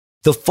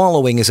The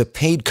following is a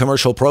paid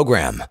commercial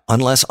program.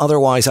 Unless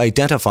otherwise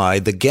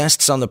identified, the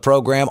guests on the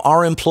program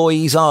are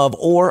employees of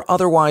or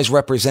otherwise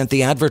represent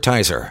the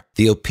advertiser.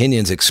 The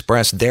opinions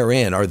expressed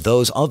therein are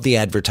those of the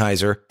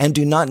advertiser and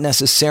do not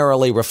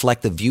necessarily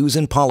reflect the views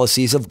and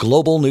policies of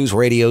Global News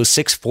Radio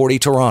 640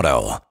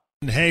 Toronto.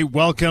 Hey,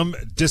 welcome,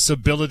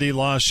 Disability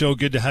Law Show.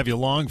 Good to have you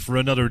along for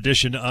another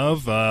edition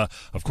of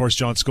course,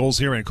 John Scholes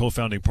here and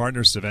co-founding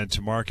partner Sivan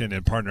Tumarkin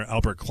and partner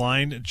Albert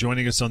Klein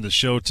joining us on the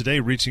show today,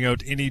 reaching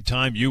out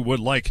anytime you would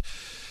like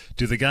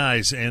to the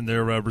guys and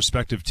their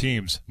respective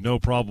teams. No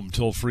problem,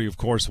 toll free, of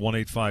course,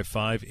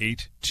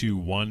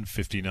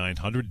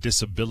 1-855-821-5900.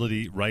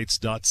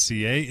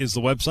 Disabilityrights.ca is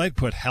the website.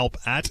 Put help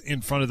at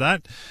in front of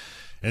that.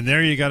 And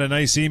there you got a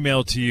nice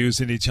email to use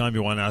anytime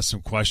you want to ask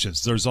some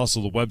questions. There's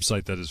also the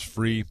website that is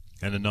free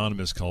and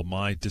anonymous called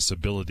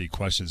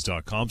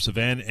mydisabilityquestions.com.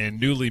 Sivan,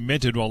 and newly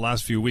minted, well,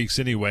 last few weeks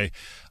anyway,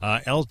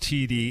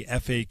 ltdfaq.ca,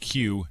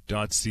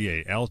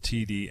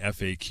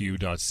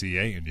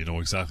 ltdfaq.ca, and you know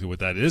exactly what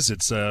that is.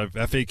 It's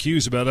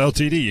FAQs about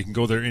LTD. You can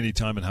go there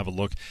anytime and have a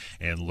look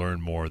and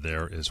learn more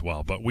there as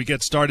well. But we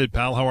get started,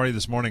 pal. How are you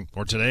this morning?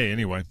 Or today,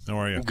 anyway. How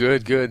are you?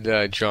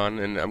 Good, John,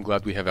 and I'm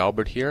glad we have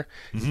Albert here.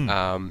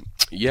 Mm-hmm.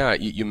 Yeah,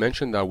 you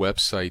mentioned our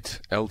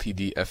website,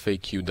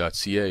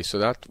 ltdfaq.ca. So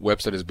that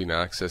website has been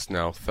accessed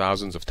now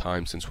thousands of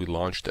times since we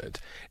launched it.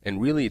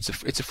 And really, it's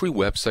a free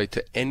website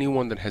to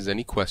anyone that has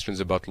any questions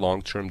about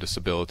long-term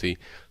disability.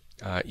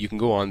 You can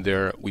go on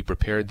there. We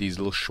prepared these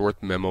little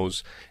short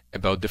memos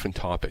about different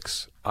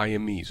topics.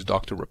 IMEs,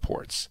 doctor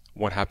reports,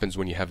 what happens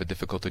when you have a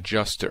difficult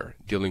adjuster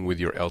dealing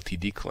with your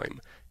LTD claim,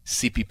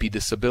 CPP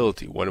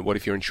disability, what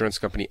if your insurance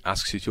company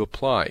asks you to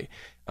apply,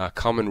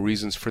 common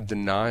reasons for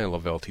denial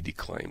of LTD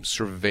claims,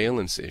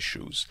 surveillance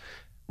issues,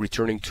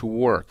 returning to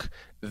work,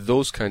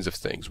 those kinds of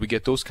things. We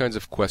get those kinds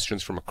of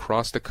questions from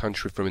across the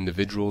country from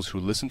individuals who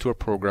listen to our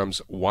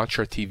programs, watch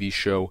our TV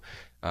show,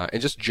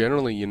 and just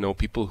generally,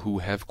 people who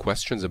have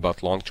questions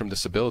about long-term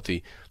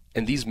disability.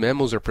 And these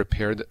memos are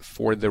prepared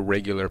for the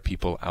regular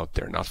people out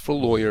there, not for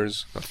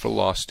lawyers, not for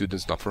law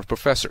students, not for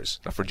professors,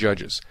 not for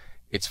judges.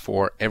 It's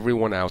for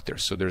everyone out there.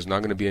 So there's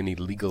not going to be any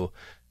legal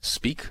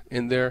speak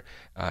in there.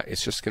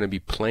 It's just going to be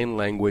plain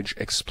language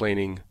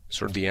explaining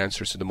sort of the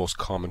answers to the most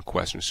common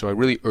questions. So I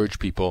really urge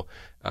people,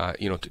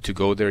 to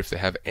go there if they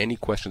have any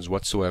questions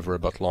whatsoever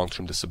about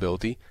long-term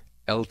disability.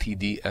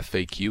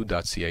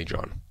 ltdfaq.ca,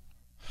 John.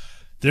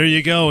 There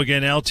you go.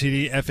 Again,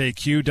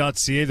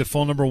 ltdfaq.ca. The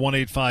phone number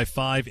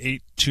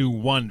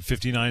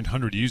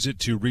 1-855-821-5900. Use it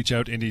to reach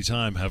out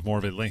anytime. Have more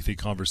of a lengthy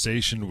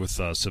conversation with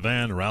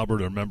Sivan or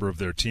Albert or a member of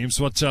their team.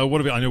 So what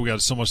have we? I know we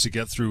got so much to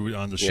get through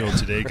on the show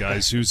today,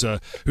 guys. Who's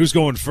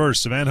going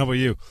first? Sivan, how about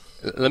you?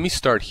 Let me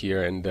start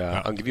here, and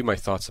I'll give you my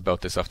thoughts about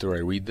this after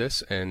I read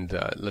this, and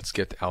let's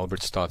get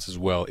Albert's thoughts as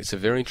well. It's a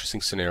very interesting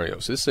scenario.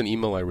 So this is an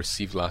email I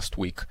received last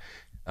week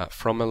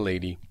from a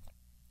lady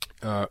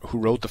who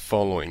wrote the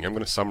following. I'm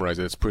going to summarize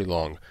it. It's pretty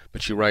long.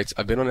 But she writes,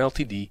 I've been on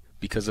LTD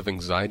because of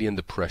anxiety and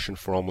depression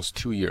for almost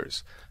 2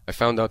 years. I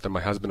found out that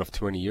my husband of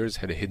 20 years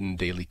had a hidden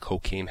daily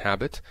cocaine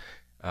habit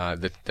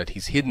that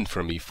he's hidden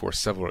from me for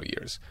several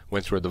years.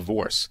 Went through a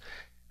divorce.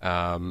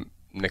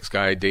 Next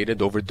guy I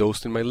dated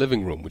overdosed in my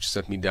living room, which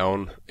sent me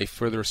down a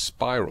further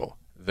spiral.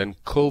 Then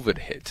COVID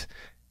hit.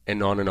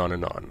 And on and on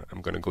and on.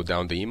 I'm going to go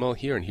down the email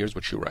here, and here's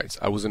what she writes.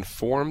 I was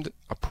informed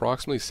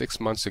approximately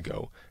 6 months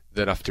ago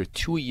that after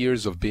 2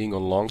 years of being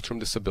on long-term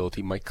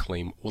disability, my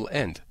claim will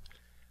end.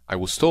 I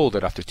was told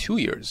that after 2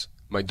 years,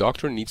 my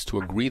doctor needs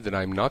to agree that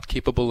I'm not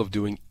capable of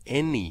doing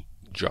any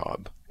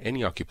job,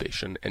 any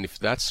occupation, and if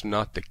that's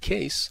not the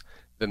case,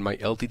 then my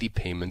LTD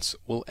payments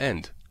will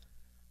end.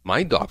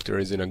 My doctor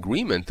is in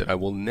agreement that I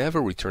will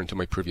never return to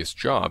my previous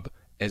job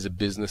as a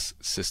business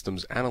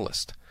systems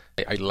analyst.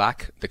 I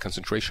lack the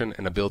concentration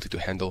and ability to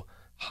handle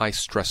high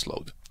stress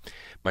load.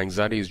 My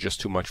anxiety is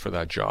just too much for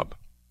that job.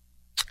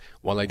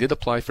 While I did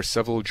apply for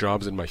several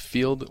jobs in my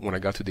field, when I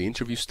got to the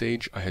interview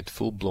stage, I had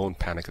full-blown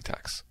panic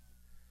attacks.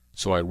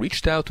 So I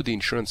reached out to the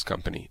insurance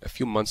company a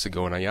few months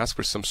ago and I asked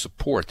for some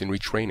support in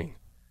retraining.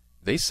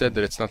 They said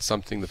that it's not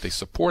something that they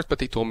support, but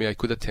they told me I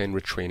could attend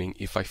retraining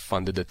if I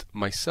funded it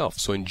myself.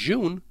 So in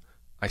June,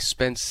 I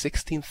spent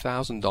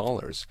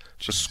 $16,000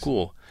 for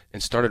school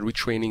and started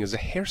retraining as a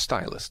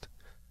hairstylist.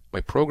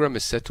 My program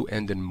is set to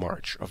end in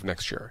March of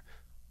next year,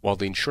 while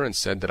the insurance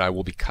said that I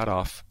will be cut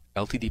off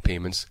LTD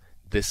payments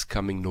this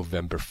coming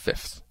November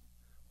 5th.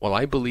 While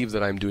I believe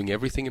that I am doing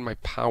everything in my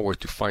power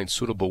to find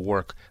suitable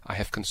work, I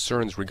have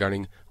concerns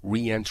regarding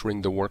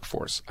re-entering the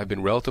workforce. I've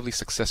been relatively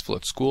successful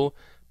at school,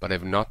 but I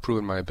have not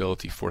proven my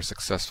ability for a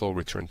successful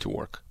return to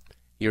work.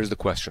 Here's the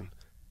question.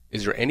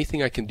 Is there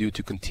anything I can do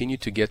to continue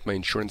to get my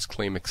insurance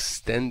claim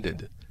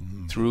extended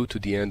through to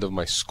the end of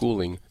my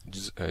schooling,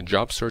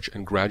 job search,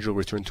 and gradual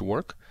return to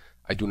work?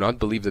 I do not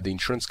believe that the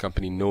insurance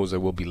company knows I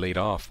will be laid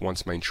off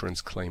once my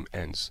insurance claim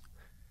ends.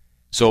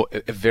 So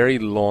a very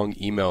long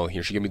email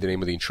here. She gave me the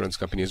name of the insurance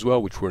company as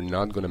well, which we're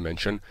not going to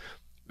mention.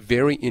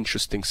 Very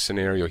interesting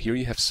scenario. Here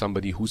you have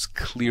somebody who's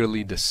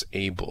clearly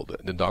disabled.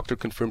 The doctor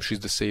confirms she's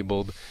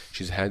disabled.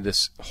 She's had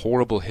this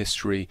horrible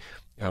history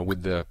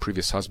with the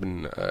previous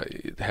husband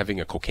having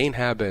a cocaine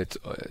habit,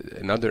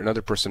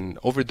 another person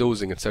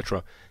overdosing,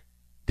 etc.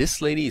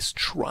 This lady is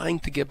trying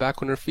to get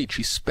back on her feet.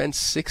 She spent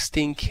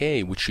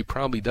 $16K, which she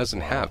probably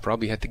doesn't have,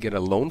 probably had to get a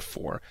loan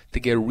for, to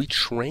get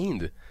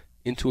retrained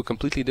into a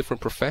completely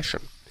different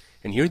profession.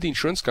 And here the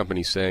insurance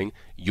company is saying,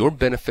 your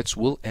benefits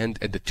will end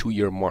at the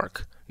 2-year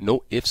mark.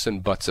 No ifs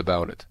and buts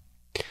about it.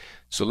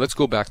 So let's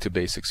go back to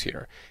basics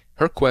here.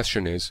 Her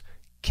question is,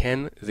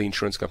 can the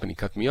insurance company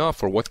cut me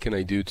off, or what can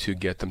I do to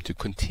get them to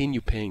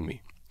continue paying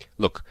me?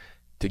 Look,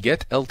 to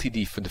get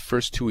LTD for the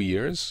first 2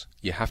 years,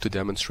 you have to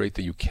demonstrate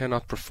that you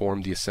cannot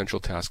perform the essential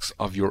tasks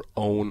of your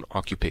own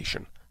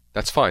occupation.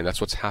 That's fine. That's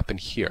what's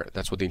happened here.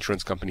 That's what the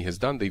insurance company has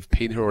done. They've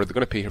paid her, or they're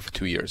going to pay her for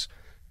 2 years.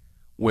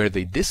 Where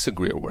they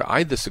disagree, or where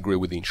I disagree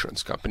with the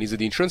insurance company, is that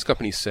the insurance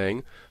company is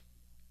saying,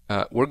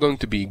 we're going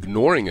to be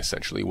ignoring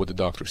essentially what the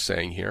doctor's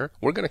saying here.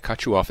 We're going to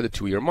cut you off at the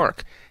 2-year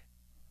mark.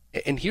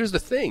 And here's the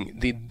thing.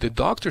 The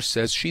doctor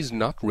says she's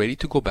not ready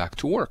to go back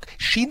to work.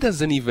 She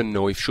doesn't even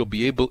know if she'll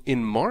be able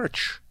in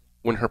March,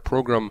 when her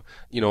program,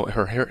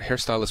 her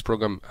hairstylist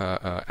program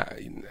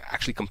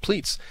actually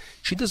completes.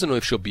 She doesn't know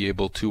if she'll be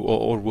able to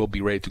or will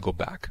be ready to go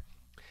back.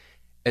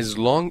 As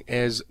long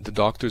as the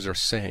doctors are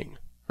saying,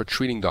 her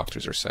treating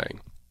doctors are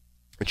saying,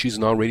 that she's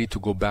not ready to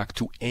go back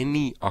to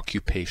any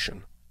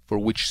occupation for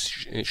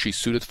which she's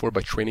suited for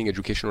by training,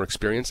 education, or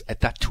experience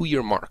at that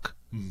 2-year mark,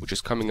 which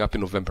is coming up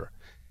in November,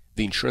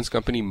 the insurance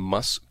company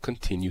must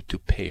continue to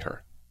pay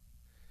her.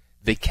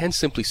 They can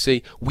simply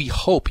say, we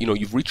hope,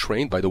 you've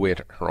retrained, by the way,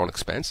 at her own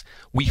expense.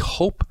 We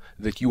hope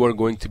that you are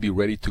going to be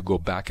ready to go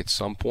back at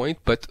some point,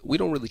 but we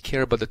don't really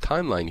care about the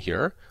timeline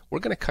here. We're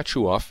going to cut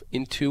you off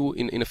in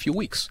a few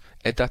weeks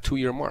at that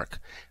 2-year mark.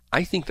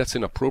 I think that's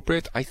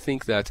inappropriate. I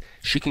think that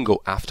she can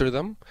go after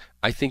them.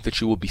 I think that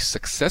she will be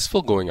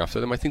successful going after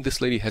them. I think this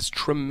lady has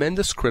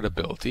tremendous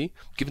credibility,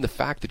 given the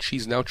fact that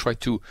she's now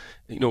tried to,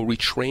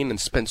 retrain and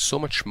spend so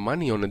much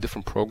money on a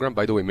different program.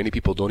 By the way, many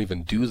people don't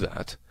even do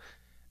that.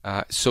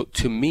 So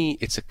to me,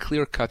 it's a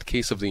clear-cut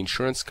case of the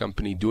insurance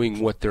company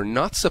doing what they're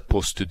not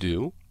supposed to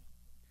do,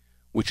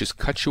 which is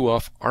cut you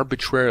off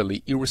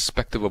arbitrarily,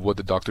 irrespective of what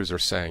the doctors are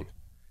saying.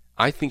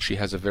 I think she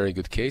has a very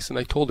good case, and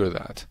I told her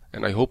that.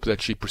 And I hope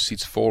that she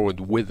proceeds forward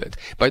with it.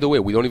 By the way,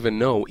 we don't even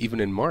know, even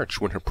in March,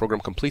 when her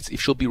program completes,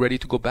 if she'll be ready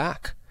to go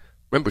back.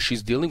 Remember,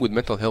 she's dealing with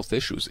mental health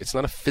issues. It's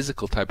not a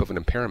physical type of an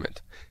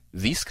impairment.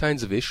 These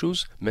kinds of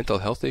issues, mental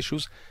health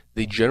issues,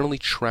 they generally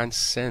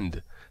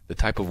transcend the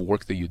type of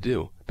work that you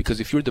do. Because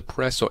if you're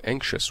depressed or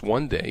anxious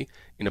one day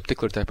in a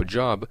particular type of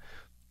job,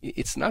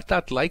 it's not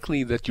that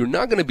likely that you're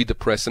not going to be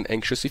depressed and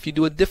anxious if you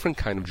do a different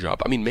kind of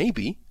job. I mean,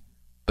 maybe,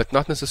 but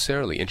not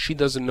necessarily. And she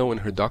doesn't know,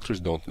 and her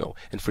doctors don't know.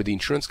 And for the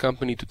insurance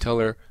company to tell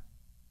her,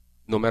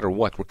 no matter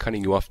what, we're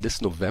cutting you off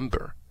this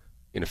November,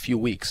 in a few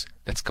weeks,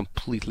 that's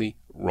completely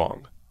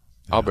wrong.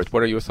 Yeah. Albert,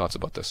 what are your thoughts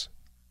about this?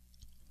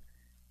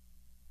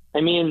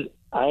 I mean,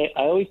 I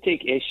always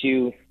take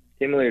issue,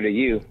 similar to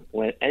you,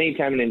 when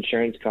anytime an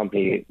insurance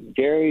company,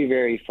 very,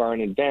 very far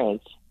in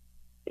advance,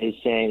 is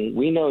saying,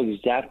 we know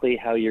exactly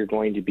how you're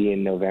going to be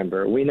in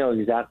November. We know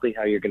exactly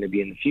how you're going to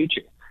be in the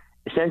future.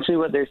 Essentially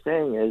what they're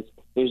saying is,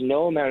 there's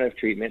no amount of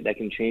treatment that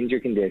can change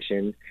your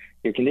condition.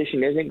 Your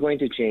condition isn't going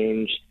to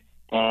change,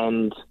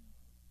 and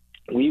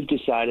we've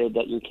decided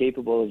that you're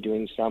capable of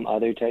doing some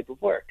other type of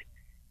work.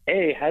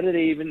 How do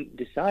they even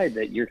decide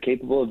that you're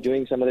capable of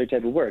doing some other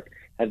type of work?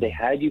 Have they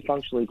had you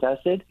functionally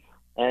tested?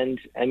 And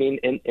I mean,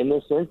 in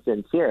this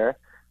instance here,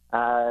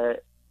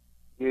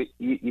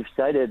 you've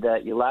cited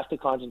that you lack the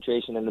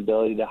concentration and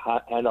ability to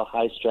handle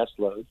high stress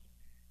loads.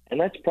 And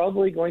that's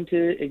probably going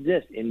to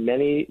exist in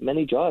many,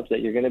 many jobs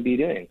that you're going to be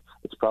doing.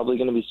 It's probably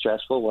going to be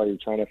stressful while you're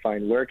trying to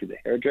find work as a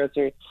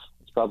hairdresser.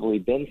 It's probably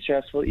been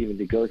stressful even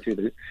to go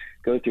through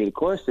the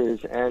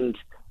courses. And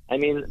I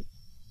mean,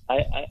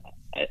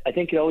 I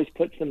think it always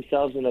puts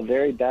themselves in a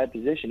very bad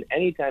position.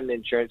 Anytime the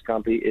insurance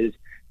company is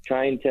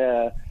trying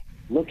to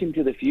look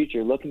into the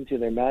future, look into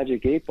their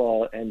magic 8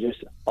 ball, and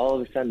just all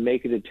of a sudden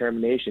make a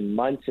determination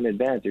months in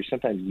advance or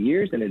sometimes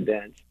years in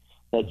advance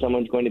that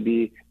someone's going to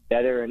be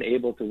better and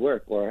able to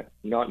work or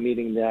not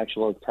meeting the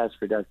actual test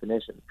for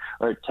definition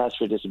or test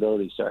for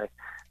disability, sorry.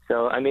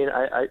 So, I mean,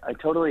 I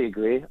totally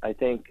agree. I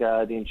think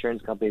the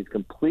insurance company is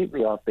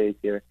completely off base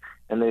here,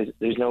 and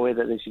there's no way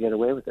that they should get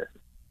away with this.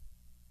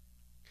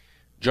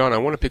 John, I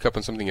want to pick up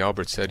on something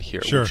Albert said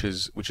here, sure.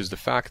 which is the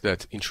fact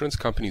that insurance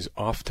companies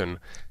often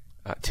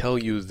tell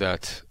you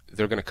that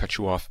they're going to cut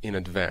you off in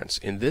advance.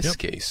 In this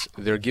case,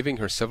 they're giving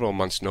her several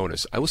months'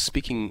 notice. I was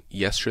speaking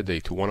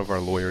yesterday to one of our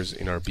lawyers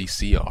in our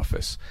BC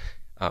office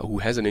who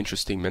has an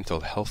interesting mental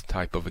health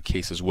type of a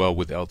case as well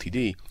with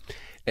LTD.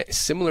 A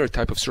similar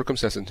type of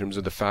circumstance in terms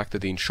of the fact that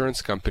the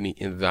insurance company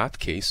in that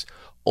case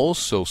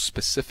also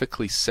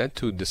specifically said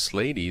to this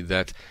lady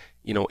that,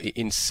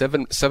 in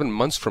 7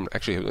 months from,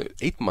 actually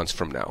 8 months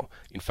from now,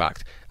 in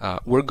fact,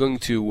 we're going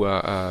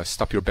to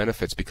stop your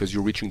benefits because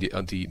you're reaching the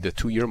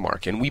 2-year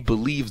mark. And we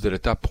believe that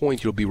at that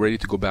point you'll be ready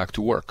to go back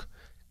to work.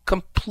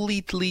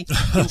 completely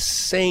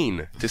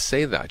insane to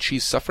say that.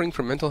 She's suffering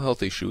from mental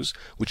health issues,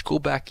 which go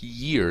back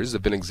years,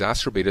 have been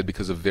exacerbated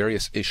because of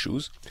various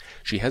issues.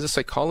 She has a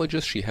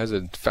psychologist, she has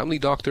a family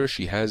doctor,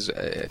 she has,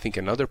 I think,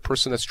 another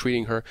person that's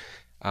treating her.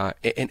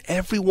 And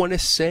everyone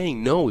is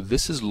saying, no,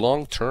 this is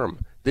long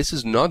term. This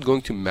is not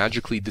going to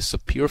magically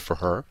disappear for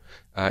her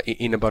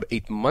in about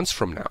 8 months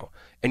from now.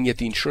 And yet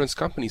the insurance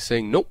company is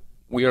saying, nope,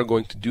 we are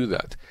going to do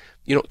that.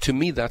 To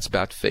me, that's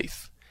bad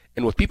faith.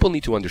 And what people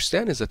need to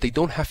understand is that they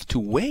don't have to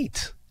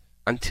wait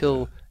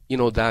until,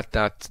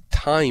 that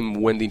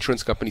time when the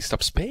insurance company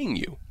stops paying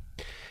you.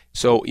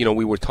 So,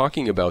 we were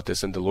talking about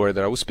this, and the lawyer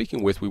that I was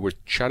speaking with, we were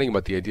chatting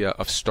about the idea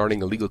of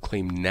starting a legal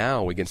claim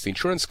now against the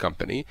insurance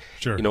company.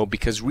 Sure.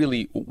 Because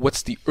really,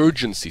 what's the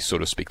urgency, so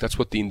to speak? That's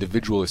what the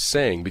individual is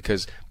saying,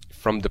 because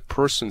from the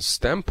person's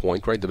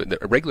standpoint, right, the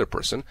regular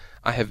person,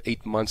 I have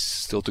 8 months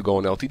still to go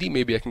on LTD.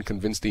 Maybe I can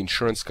convince the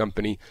insurance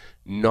company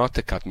not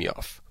to cut me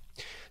off.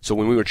 So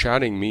when we were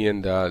chatting, me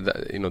and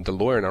the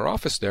lawyer in our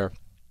office there,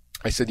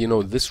 I said,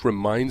 this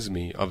reminds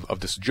me of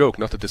this joke.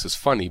 Not that this is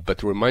funny, but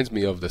it reminds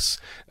me of this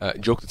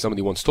joke that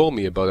somebody once told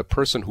me about a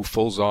person who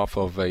falls off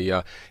of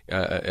a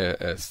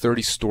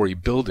 30-story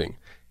building,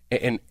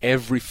 and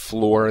every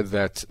floor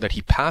that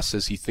he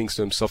passes, he thinks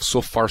to himself, so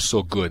far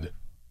so good.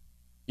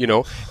 I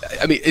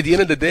mean, at the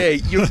end of the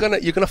day, you're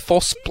gonna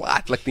fall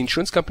splat. Like, the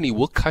insurance company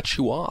will cut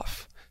you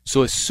off.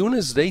 So as soon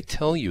as they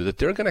tell you that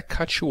they're gonna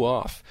cut you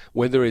off,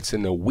 whether it's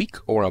in a week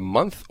or a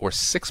month or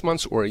 6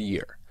 months or a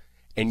year,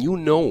 and you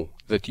know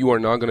that you are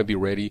not going to be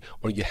ready,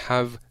 or you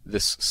have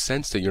this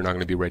sense that you're not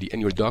going to be ready,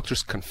 and your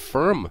doctors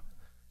confirm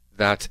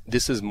that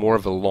this is more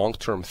of a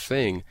long-term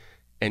thing,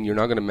 and you're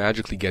not going to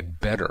magically get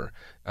better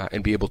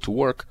and be able to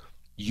work,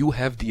 you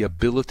have the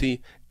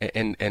ability,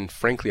 and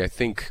frankly, I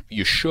think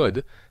you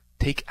should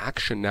take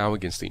action now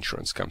against the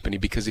insurance company,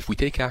 because if we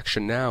take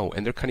action now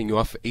and they're cutting you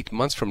off 8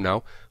 months from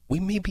now, we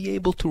may be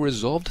able to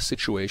resolve the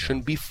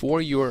situation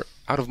before you're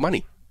out of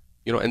money.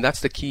 And that's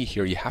the key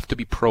here. You have to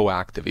be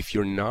proactive. If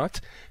you're not,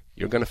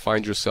 you're going to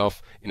find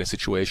yourself in a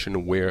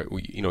situation where,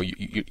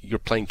 you're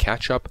playing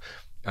catch up.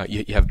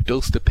 You have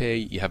bills to pay.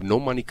 You have no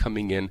money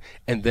coming in.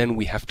 And then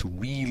we have to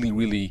really,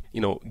 really,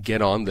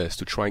 get on this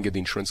to try and get the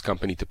insurance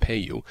company to pay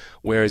you.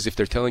 Whereas if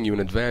they're telling you in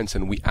advance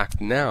and we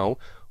act now,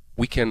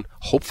 we can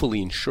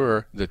hopefully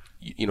ensure that,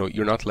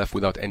 you're not left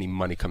without any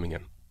money coming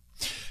in.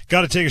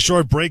 Got to take a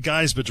short break,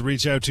 guys, but to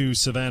reach out to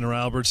Savannah or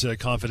Albert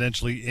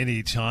confidentially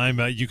anytime,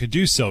 you can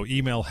do so.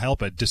 Email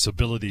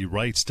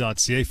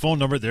help@disabilityrights.ca. Phone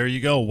number, there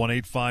you go,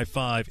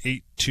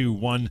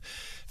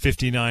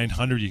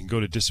 1-855-821-5900. You can go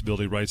to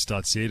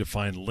disabilityrights.ca to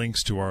find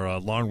links to our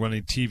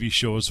long-running TV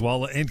show as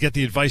well, and get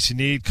the advice you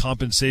need,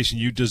 compensation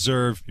you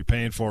deserve, you're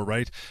paying for,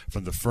 right,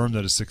 from the firm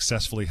that has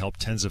successfully helped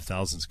tens of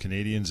thousands of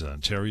Canadians,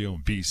 Ontario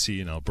and BC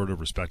and Alberta,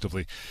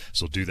 respectively.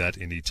 So do that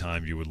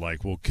anytime you would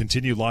like. We'll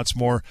continue, lots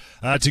more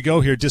to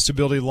go here.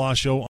 Disability Law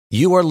Show.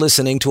 You are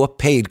listening to a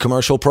paid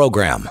commercial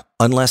program.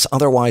 Unless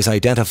otherwise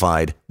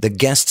identified, the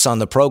guests on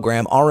the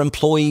program are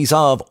employees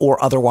of or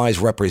otherwise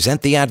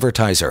represent the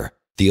advertiser.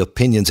 The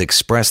opinions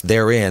expressed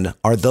therein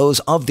are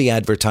those of the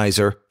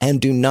advertiser and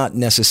do not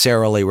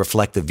necessarily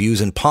reflect the views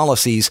and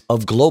policies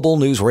of Global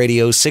News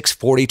Radio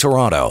 640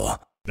 Toronto.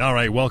 All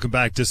right, welcome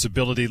back,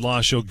 Disability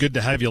Law Show. Good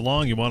to have you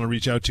along. You want to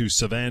reach out to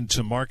Savannah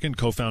Tamarkin,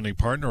 co-founding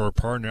partner, or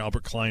partner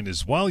Albert Klein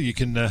as well. You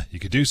can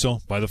do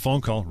so by the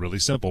phone call. Really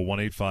simple,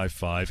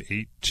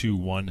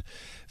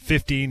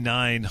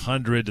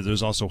 1-855-821-5900.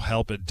 There's also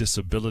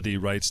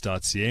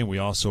help@disabilityrights.ca, and we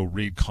also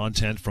read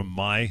content from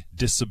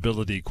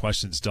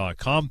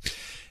mydisabilityquestions.com.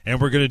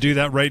 And we're going to do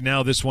that right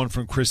now. This one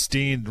from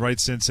Christine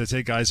writes in, says,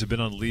 hey guys, I've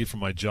been on leave from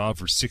my job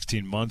for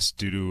 16 months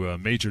due to a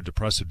major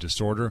depressive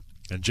disorder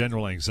and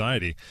general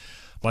anxiety.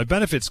 My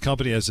benefits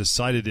company has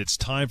decided it's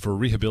time for a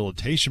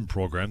rehabilitation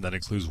program that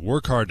includes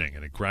work hardening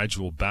and a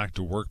gradual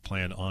back-to-work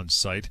plan on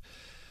site.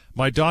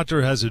 My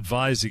doctor has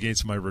advised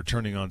against my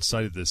returning on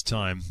site at this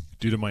time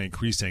due to my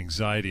increased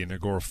anxiety and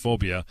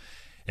agoraphobia,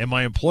 and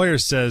my employer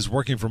says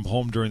working from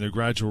home during the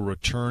gradual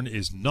return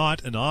is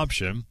not an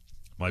option.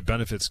 My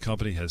benefits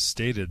company has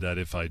stated that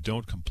if I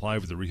don't comply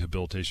with the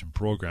rehabilitation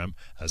program,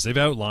 as they've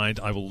outlined,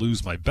 I will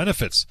lose my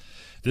benefits.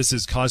 This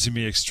is causing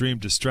me extreme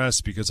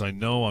distress because I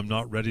know I'm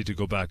not ready to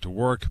go back to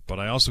work, but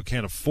I also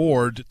can't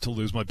afford to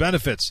lose my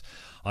benefits.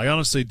 I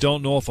honestly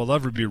don't know if I'll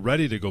ever be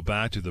ready to go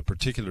back to the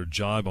particular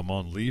job I'm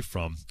on leave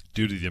from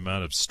due to the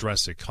amount of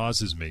stress it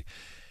causes me.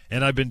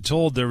 And I've been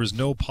told there is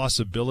no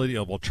possibility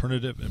of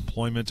alternative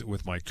employment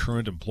with my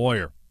current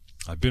employer.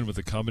 I've been with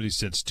the company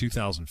since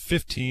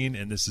 2015,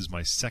 and this is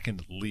my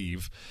second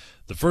leave.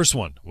 The first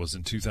one was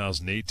in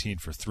 2018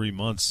 for 3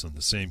 months on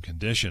the same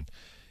condition.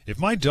 If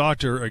my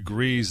doctor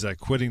agrees that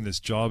quitting this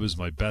job is in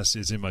my best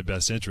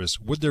interest,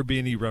 would there be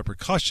any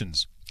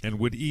repercussions? And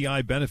would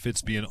EI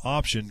benefits be an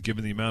option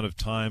given the amount of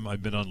time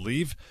I've been on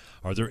leave?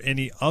 Are there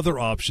any other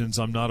options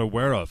I'm not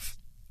aware of?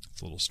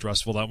 It's a little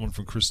stressful, that one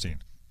from Christine.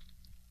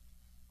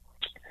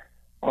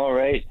 All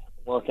right.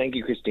 Well, thank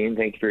you, Christine.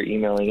 Thank you for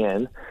emailing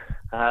in.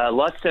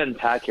 Lots to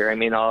unpack here. I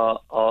mean,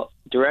 I'll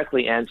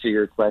directly answer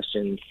your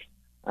questions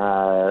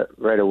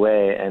right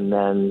away. And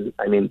then,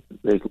 I mean,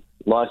 there's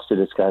lots to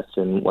discuss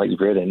in what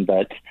you've written,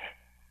 but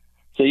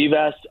so you've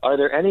asked, are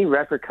there any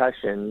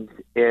repercussions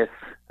if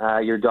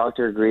your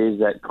doctor agrees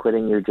that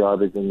quitting your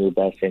job is in your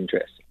best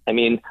interest? I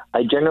mean,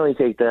 I generally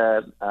take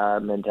the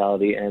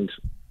mentality, and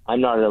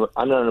I'm not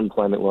an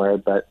employment lawyer,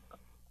 but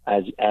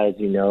as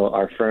you know,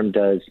 our firm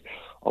does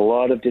a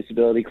lot of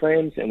disability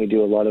claims, and we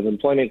do a lot of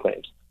employment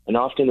claims. And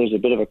often there's a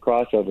bit of a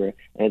crossover,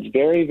 and it's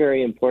very,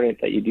 very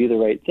important that you do the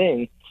right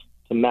thing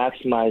to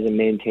maximize and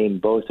maintain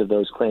both of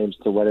those claims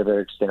to whatever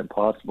extent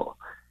possible.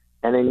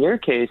 And in your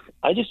case,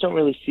 I just don't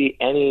really see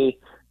any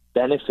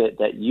benefit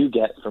that you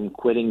get from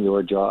quitting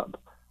your job.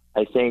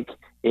 I think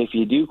if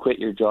you do quit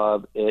your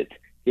job, it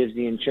gives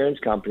the insurance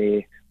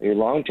company, or your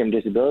long-term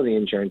disability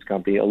insurance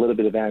company, a little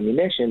bit of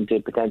ammunition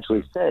to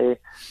potentially say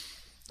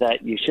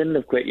that you shouldn't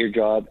have quit your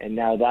job, and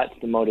now that's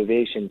the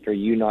motivation for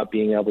you not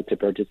being able to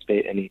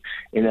participate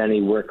in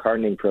any work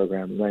hardening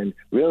program, when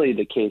really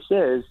the case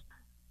is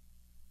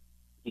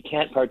you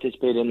can't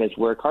participate in this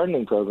work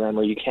hardening program,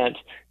 or you can't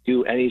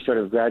do any sort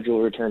of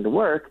gradual return to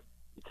work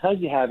because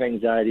you have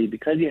anxiety,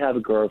 because you have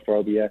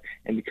agoraphobia,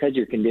 and because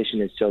your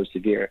condition is so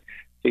severe.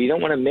 So you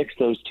don't want to mix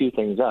those two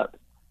things up.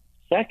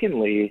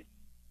 Secondly,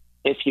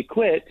 if you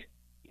quit,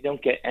 you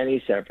don't get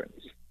any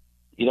severance.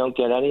 You don't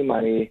get any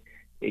money.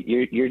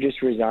 You're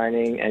just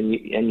resigning, and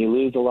you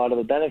lose a lot of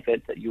the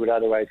benefits that you would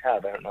otherwise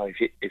have. I don't know if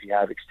you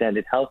have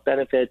extended health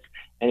benefits,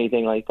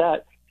 anything like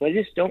that. So I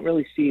just don't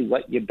really see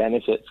what you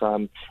benefit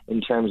from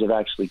in terms of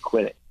actually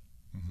quitting.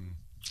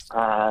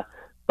 Mm-hmm.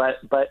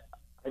 But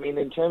I mean,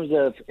 in terms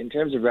of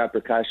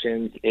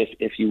repercussions,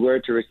 if you were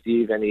to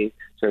receive any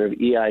sort of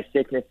EI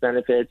sickness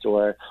benefits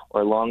or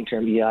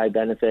long-term EI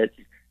benefits,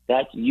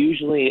 that's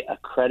usually a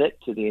credit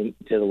to the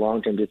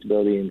long-term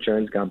disability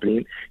insurance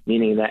company,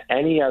 meaning that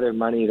any other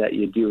money that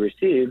you do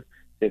receive,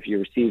 if you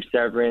receive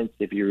severance,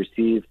 if you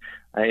receive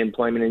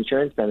employment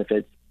insurance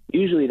benefits,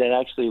 usually that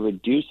actually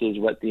reduces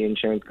what the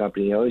insurance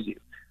company owes you.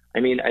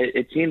 I mean,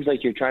 it seems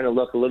like you're trying to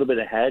look a little bit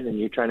ahead, and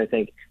you're trying to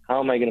think, how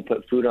am I going to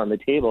put food on the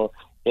table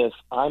if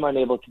I'm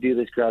unable to do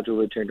this gradual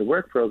return to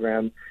work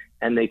program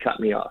and they cut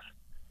me off?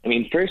 I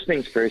mean, first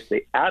things first,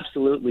 they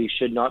absolutely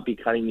should not be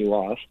cutting you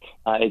off.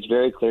 It's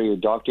very clear your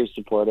doctor's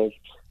supportive.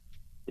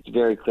 It's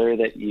very clear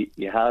that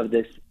you have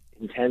this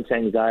intense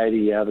anxiety,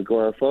 you have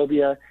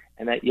agoraphobia,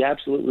 and that you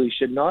absolutely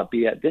should not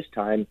be at this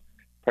time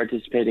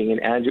participating in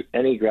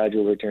any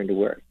gradual return to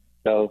work.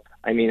 So,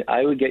 I mean,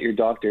 I would get your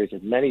doctors,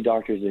 as many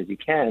doctors as you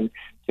can,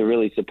 to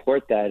really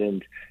support that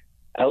and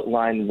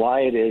outline why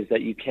it is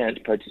that you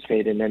can't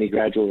participate in any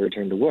gradual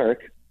return to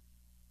work.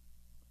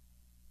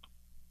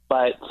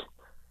 But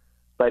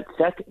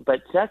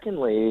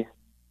secondly,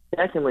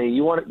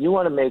 you want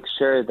to make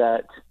sure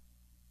that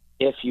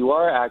if you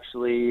are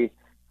actually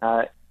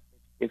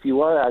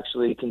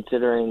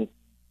considering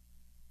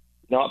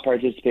not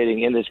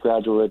participating in this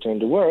gradual return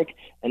to work,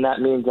 and that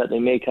means that they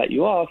may cut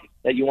you off,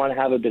 that you want to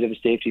have a bit of a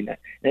safety net.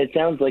 And it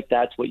sounds like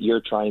that's what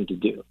you're trying to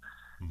do.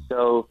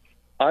 So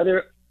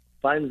other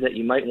funds that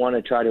you might want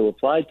to try to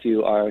apply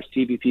to are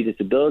CBP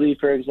Disability,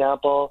 for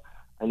example.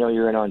 I know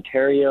you're in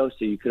Ontario,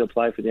 so you could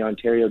apply for the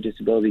Ontario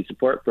Disability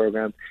Support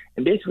Program.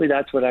 And basically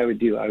that's what I would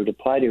do. I would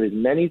apply to as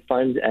many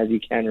funds as you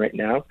can right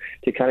now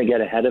to kind of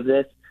get ahead of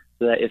this,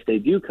 so that if they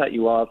do cut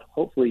you off,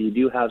 hopefully you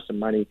do have some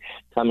money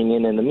coming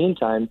in the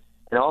meantime,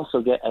 and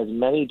also get as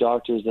many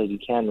doctors as you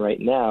can right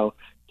now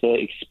to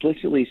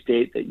explicitly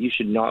state that you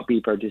should not be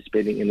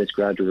participating in this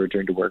gradual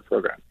return to work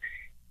program.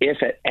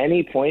 If at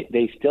any point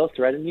they still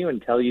threaten you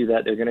and tell you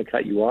that they're going to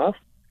cut you off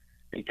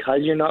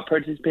because you're not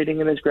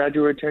participating in this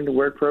gradual return to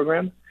work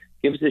program,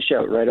 give us a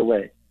shout right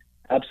away.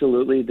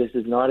 Absolutely, this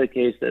is not a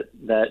case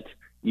that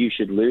you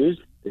should lose.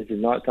 This is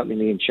not something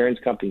the insurance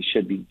company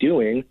should be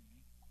doing,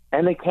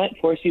 and they can't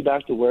force you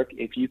back to work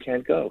if you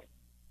can't go.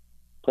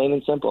 Plain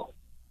and simple.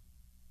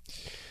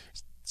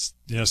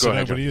 Yeah, so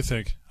what do you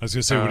think? I was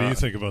going to say, what do you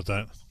think about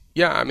that?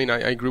 Yeah, I mean, I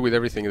agree with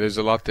everything. There's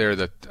a lot there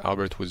that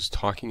Albert was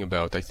talking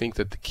about. I think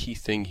that the key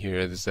thing here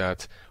is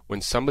that when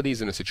somebody's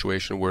in a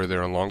situation where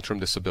they're on long-term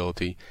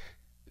disability,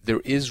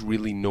 there is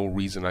really no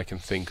reason I can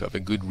think of, a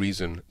good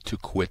reason to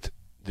quit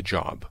their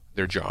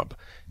job.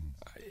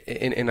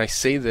 And I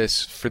say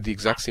this for the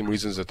exact same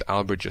reasons that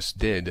Albert just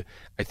did.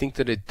 I think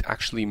that it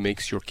actually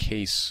makes your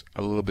case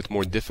a little bit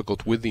more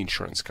difficult with the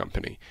insurance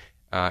company.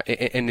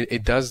 And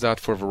it does that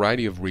for a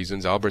variety of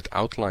reasons. Albert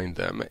outlined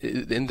them.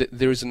 And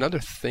there's another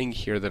thing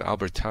here that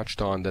Albert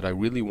touched on that I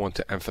really want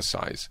to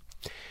emphasize.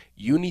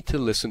 You need to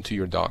listen to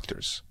your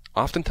doctors.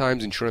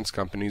 Oftentimes, insurance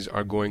companies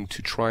are going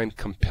to try and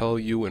compel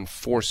you and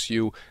force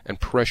you and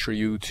pressure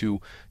you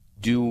to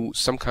do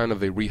some kind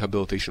of a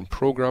rehabilitation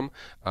program,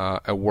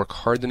 a work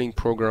hardening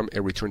program,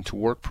 a return to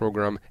work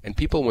program. And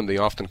people, when they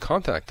often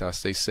contact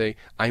us, they say,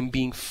 I'm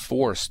being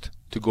forced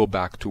to go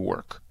back to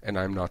work and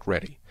I'm not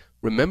ready.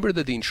 Remember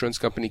that the insurance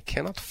company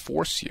cannot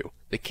force you.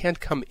 They can't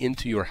come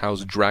into your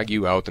house, drag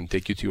you out, and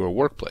take you to your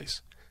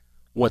workplace.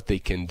 What they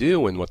can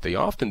do, and what they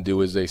often do,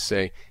 is they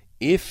say,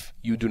 if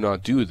you do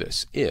not do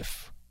this,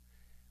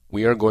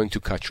 we are going to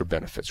cut your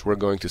benefits. We're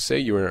going to say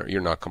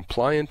you're not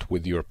compliant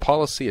with your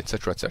policy,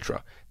 etc.,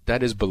 etc.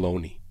 That is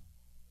baloney.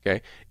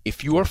 Okay?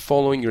 If you are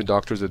following your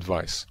doctor's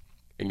advice,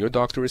 and your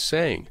doctor is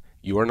saying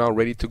you are now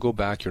ready to go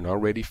back, you're now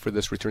ready for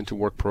this return to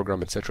work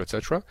program, etc.,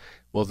 etc.,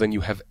 well, then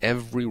you have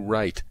every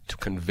right to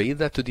convey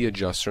that to the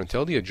adjuster and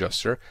tell the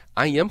adjuster,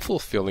 I am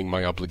fulfilling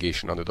my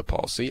obligation under the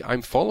policy.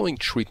 I'm following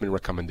treatment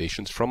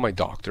recommendations from my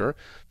doctor,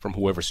 from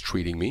whoever's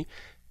treating me,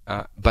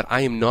 but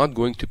I am not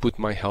going to put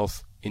my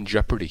health in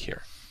jeopardy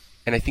here.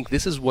 And I think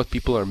this is what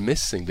people are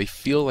missing. They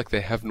feel like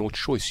they have no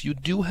choice. You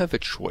do have a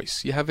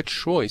choice. You have a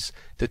choice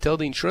to tell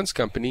the insurance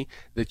company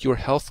that your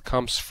health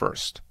comes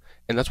first.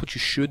 And that's what you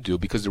should do,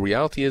 because the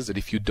reality is that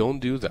if you don't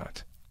do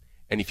that,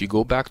 and if you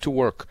go back to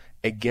work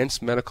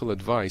against medical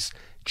advice,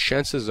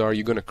 chances are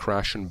you're going to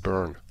crash and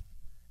burn.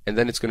 And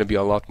then it's going to be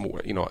a lot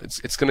more,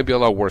 it's going to be a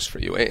lot worse for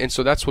you. And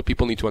so that's what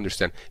people need to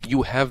understand.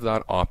 You have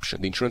that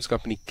option. The insurance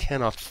company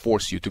cannot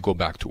force you to go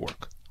back to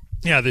work.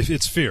 Yeah,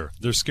 it's fear.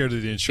 They're scared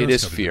of the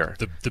insurance company. It is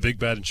fear. The big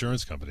bad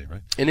insurance company,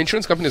 right? And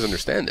insurance companies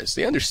understand this.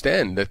 They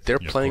understand that they're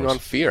playing on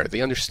fear.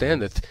 They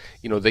understand that,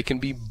 they can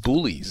be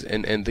bullies,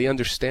 and they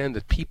understand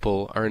that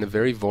people are in a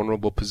very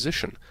vulnerable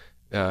position,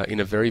 in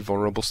a very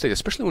vulnerable state,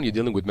 especially when you're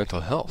dealing with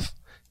mental health.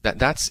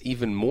 That's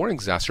even more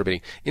exacerbating.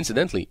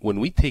 Incidentally,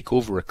 when we take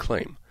over a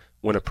claim,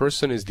 when a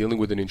person is dealing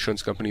with an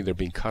insurance company, they're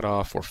being cut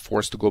off or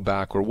forced to go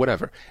back or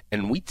whatever,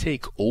 and we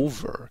take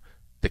over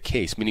the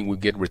case, meaning we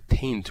get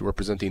retained to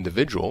represent the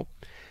individual.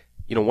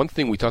 One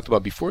thing we talked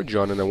about before,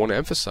 John, and I want to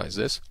emphasize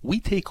this,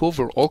 we take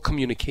over all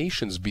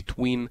communications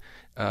between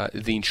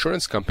the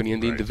insurance company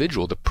and the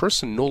individual. The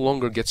person no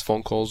longer gets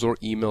phone calls or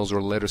emails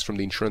or letters from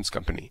the insurance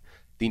company.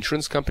 The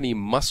insurance company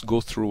must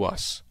go through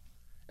us.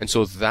 And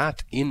so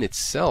that in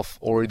itself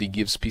already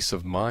gives peace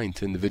of mind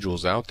to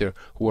individuals out there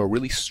who are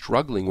really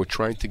struggling with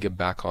trying to get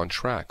back on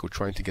track, or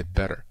trying to get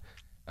better.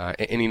 And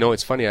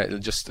it's funny,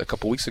 just a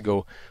couple weeks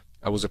ago,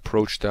 I was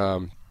approached.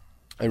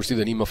 I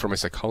received an email from a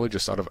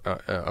psychologist out of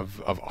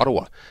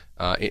Ottawa,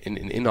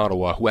 in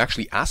Ottawa, who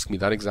actually asked me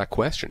that exact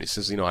question. He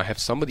says, I have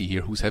somebody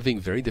here who's having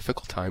a very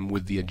difficult time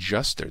with the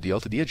adjuster, the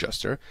LTD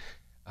adjuster,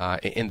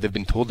 and they've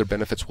been told their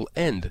benefits will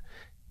end.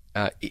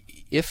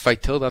 If I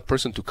tell that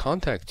person to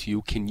contact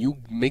you, can you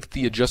make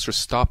the adjuster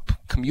stop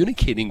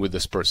communicating with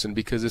this person,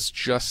 because it's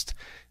just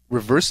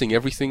reversing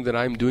everything that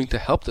I'm doing to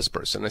help this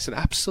person? And I said,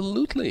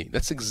 absolutely.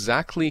 That's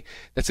exactly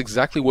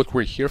what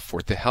we're here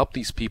for, to help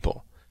these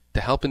people,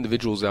 to help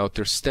individuals out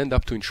there stand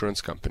up to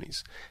insurance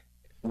companies.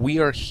 We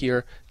are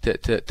here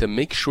to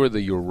make sure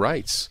that your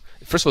rights,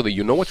 first of all, that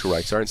you know what your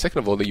rights are, and second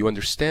of all, that you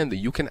understand that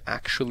you can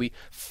actually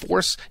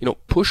force,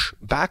 push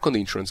back on the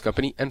insurance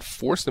company and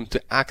force them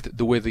to act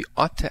the way they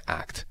ought to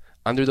act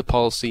under the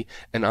policy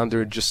and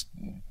under just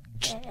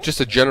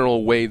a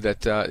general way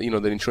that that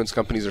insurance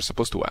companies are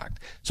supposed to act.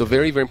 So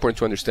very, very important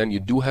to understand. You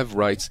do have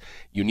rights.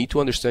 You need to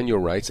understand your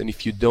rights, and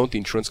if you don't, the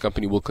insurance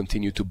company will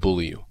continue to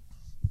bully you.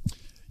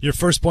 Your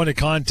first point of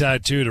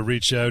contact, too, to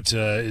reach out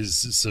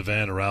is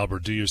Sivan or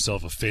Albert. Do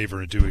yourself a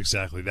favor and do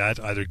exactly that.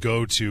 Either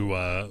go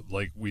to,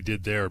 like we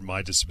did there,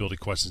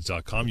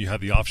 mydisabilityquestions.com. You have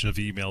the option of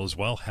email as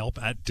well,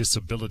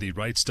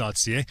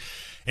 help@disabilityrights.ca.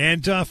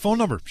 And phone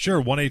number,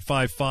 sure,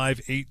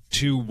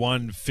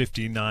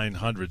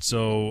 1-855-821-5900.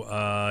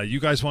 So you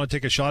guys want to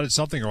take a shot at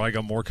something, or I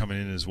got more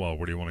coming in as well?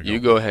 Where do you want to go? You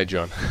go ahead,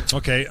 John.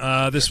 Okay,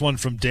 this one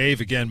from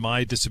Dave, again,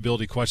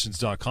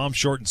 mydisabilityquestions.com.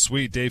 Short and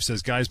sweet. Dave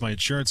says, guys, my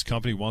insurance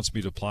company wants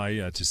me to apply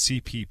to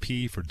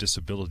CPP for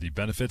disability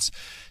benefits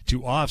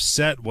to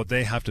offset what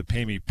they have to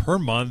pay me per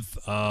month.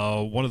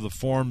 One of the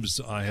forms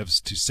I have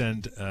to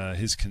send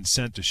his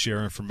consent to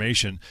share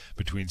information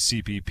between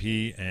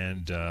CPP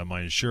and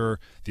my insurer.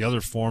 The other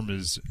form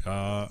is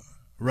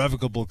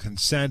revocable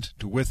consent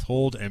to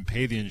withhold and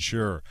pay the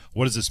insurer.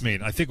 What does this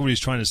mean? I think what he's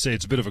trying to say,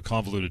 it's a bit of a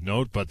convoluted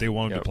note, but they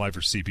want him to apply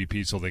for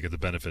CPP so they get the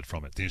benefit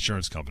from it, the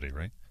insurance company,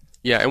 right?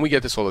 Yeah, and we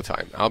get this all the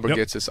time. Albert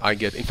gets this, I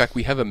get. In fact,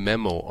 we have a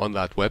memo on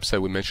that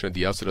website we mentioned at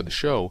the outset of the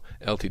show,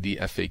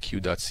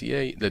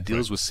 ltdfaq.ca, that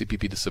deals with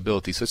CPP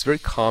disability. So it's very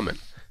common,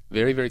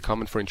 very, very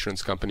common for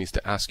insurance companies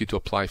to ask you to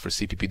apply for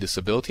CPP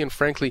disability. And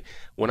frankly,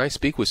 when I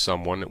speak with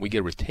someone, we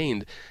get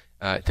retained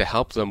to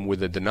help them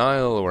with a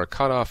denial or a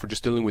cutoff or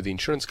just dealing with the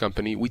insurance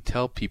company. We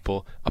tell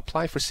people,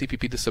 apply for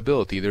CPP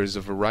disability. There's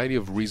a variety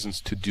of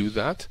reasons to do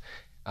that.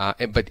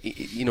 But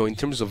in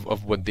terms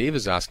of what Dave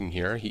is asking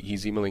here,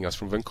 he's emailing us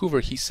from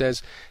Vancouver. He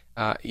says,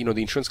 the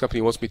insurance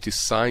company wants me to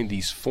sign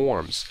these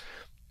forms.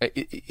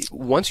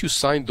 Once you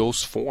sign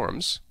those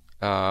forms,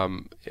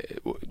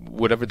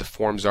 whatever the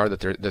forms are that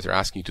they're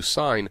asking you to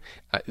sign,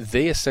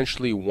 they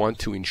essentially want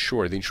to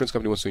ensure, the insurance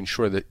company wants to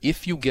ensure that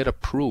if you get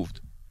approved,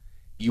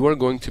 you are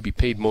going to be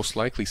paid most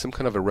likely some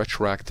kind of a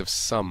retroactive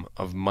sum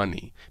of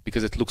money,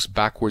 because it looks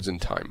backwards in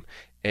time.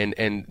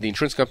 And the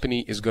insurance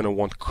company is going to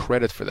want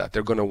credit for that.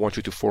 They're going to want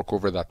you to fork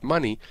over that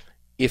money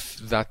if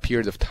that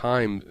period of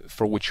time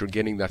for which you're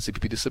getting that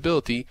CPP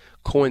disability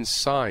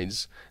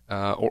coincides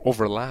or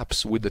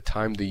overlaps with the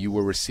time that you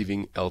were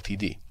receiving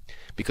LTD.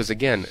 Because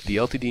again, the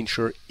LTD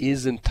insurer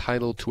is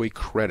entitled to a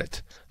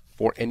credit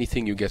for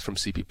anything you get from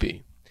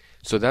CPP.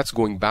 So that's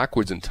going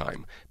backwards in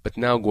time. But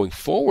now going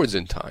forwards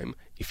in time,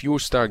 if you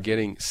start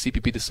getting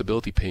CPP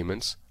disability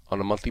payments on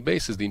a monthly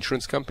basis, the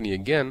insurance company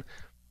again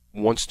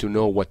wants to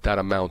know what that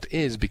amount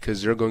is,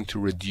 because they're going to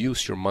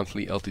reduce your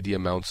monthly LTD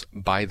amounts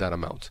by that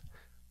amount.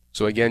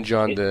 So again,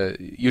 John, the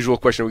usual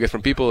question we get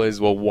from people is,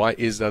 well, why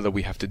is that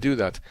we have to do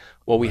that?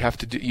 Well, you have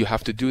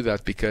to do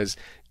that because,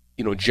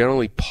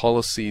 generally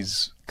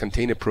policies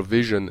contain a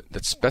provision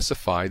that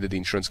specify that the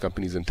insurance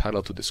company is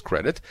entitled to this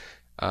credit.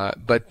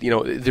 But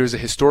there's a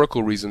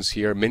historical reasons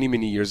here. Many,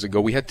 many years ago,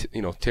 we had,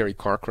 Terry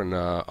Corcoran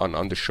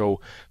on the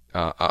show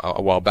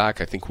a while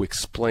back. I think we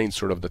explained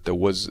sort of that there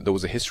was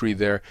a history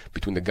there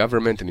between the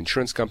government and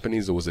insurance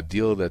companies. There was a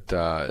deal that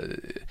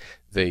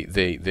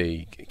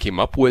they came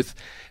up with,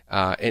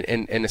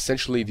 and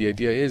essentially the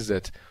idea is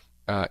that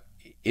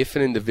if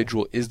an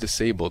individual is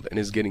disabled and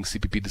is getting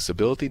CPP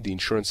disability, the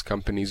insurance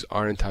companies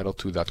are entitled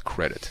to that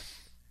credit.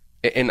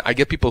 And I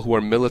get people who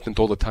are militant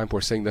all the time who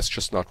are saying that's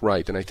just not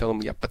right, and I tell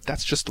them, yeah, but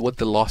that's just what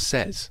the law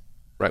says.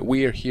 Right,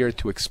 we are here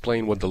to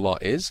explain what the law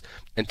is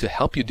and to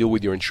help you deal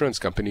with your insurance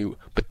company,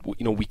 but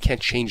we can't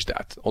change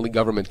that. Only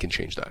government can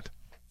change that.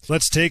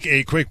 Let's take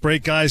a quick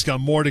break, guys. Got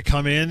more to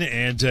come in,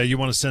 and you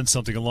want to send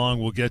something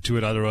along, we'll get to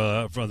it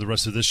either for the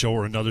rest of this show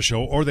or another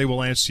show, or they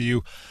will answer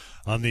you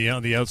on the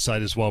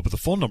outside as well. But the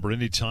phone number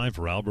anytime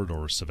for Albert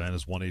or Savannah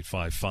is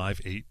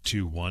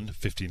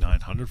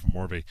 1-855-821-5900 for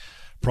more of a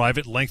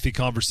private, lengthy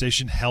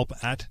conversation.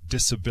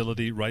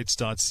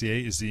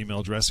 help@disabilityrights.ca is the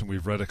email address, and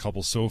we've read a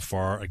couple so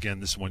far.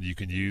 Again, this one you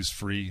can use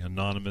free,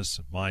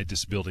 anonymous,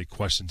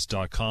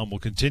 mydisabilityquestions.com. We'll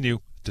continue.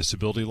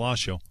 Disability Law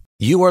Show.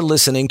 You are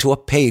listening to a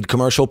paid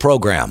commercial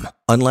program.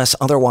 Unless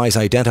otherwise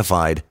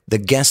identified, the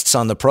guests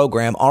on the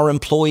program are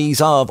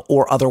employees of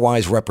or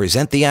otherwise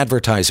represent the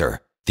advertiser.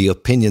 The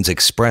opinions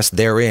expressed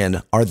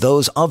therein are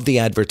those of the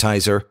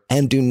advertiser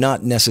and do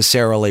not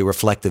necessarily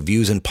reflect the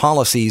views and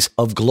policies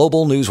of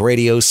Global News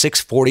Radio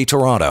 640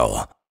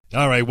 Toronto.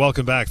 All right,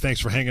 welcome back.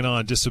 Thanks for hanging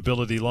on.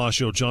 Disability Law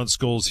Show. John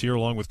Scholes here,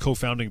 along with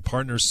co-founding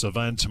partners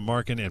Savannah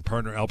Tamarkin and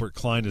partner Albert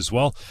Klein as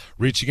well.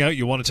 Reaching out,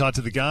 you want to talk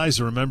to the guys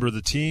or a member of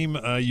the team,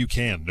 you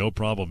can. No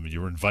problem.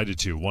 You're invited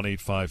to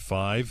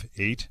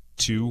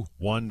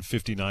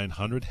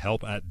 1-855-821-5900,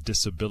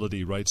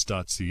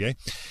 help@disabilityrights.ca.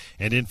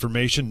 And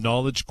information,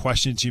 knowledge,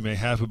 questions you may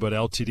have about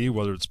LTD,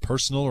 whether it's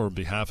personal or on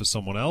behalf of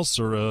someone else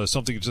or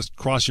something that just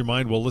crossed your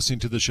mind while listening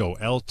to the show,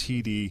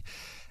 LTDFAQ.ca.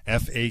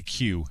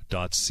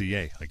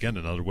 Again,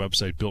 another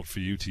website built for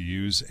you to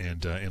use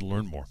and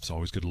learn more. It's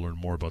always good to learn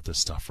more about this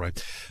stuff,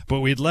 right? But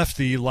we had left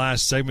the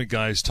last segment,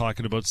 guys,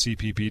 talking about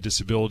CPP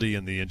disability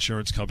and the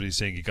insurance company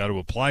saying you got to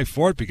apply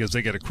for it because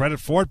they get a credit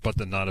for it, but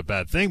then not a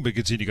bad thing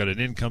because you got an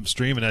income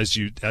stream. And as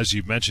you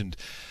mentioned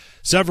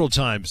several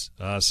times,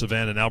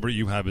 Savannah and Albert,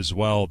 you have as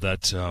well,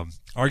 that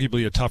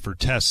arguably a tougher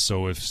test.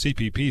 So if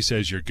CPP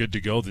says you're good to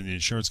go, then the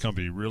insurance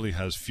company really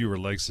has fewer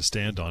legs to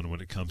stand on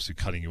when it comes to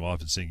cutting you off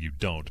and saying you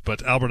don't.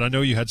 But Albert, I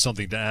know you had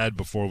something to add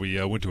before we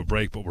went to a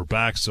break, but we're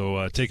back,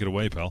 so take it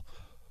away, pal.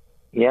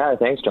 Yeah,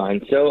 thanks,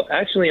 John. So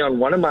actually on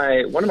one of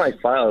my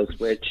files,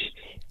 which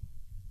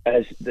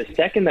as the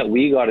second that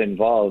we got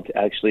involved,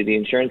 actually the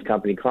insurance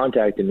company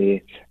contacted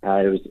me.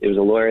 It was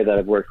a lawyer that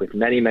I've worked with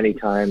many, many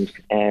times,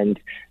 and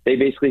they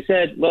basically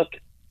said, look,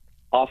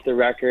 off the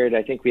record,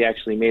 I think we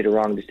actually made a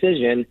wrong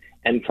decision,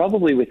 and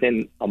probably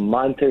within a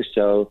month or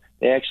so,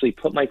 they actually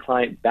put my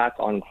client back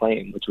on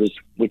claim, which was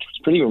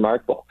pretty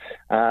remarkable.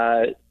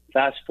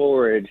 Fast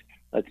forward,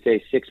 let's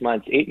say 6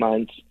 months, 8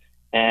 months,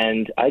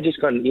 and I just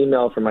got an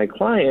email from my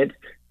client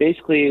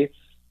basically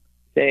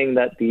saying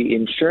that the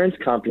insurance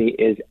company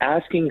is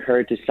asking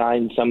her to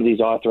sign some of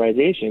these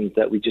authorizations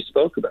that we just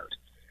spoke about.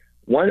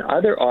 One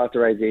other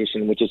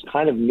authorization, which is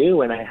kind of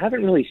new and I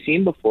haven't really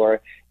seen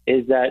before,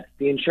 is that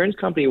the insurance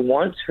company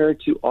wants her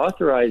to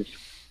authorize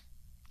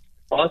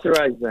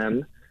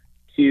them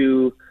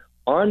to,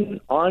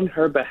 on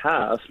her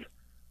behalf,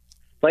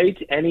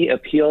 fight any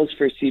appeals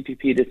for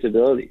CPP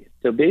disability.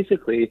 So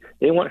basically,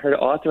 they want her to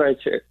authorize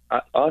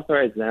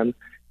them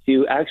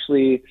to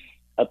actually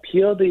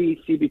appeal the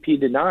CPP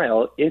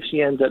denial if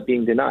she ends up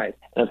being denied.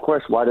 And of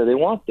course, why do they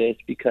want this?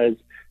 Because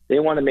they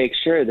want to make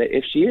sure that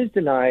if she is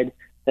denied,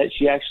 that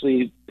she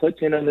actually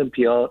puts in an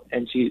appeal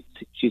and she's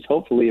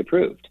hopefully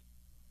approved.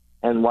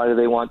 And why do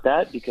they want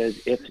that?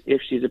 Because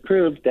if she's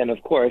approved, then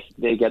of course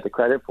they get the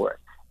credit for it.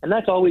 And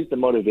that's always the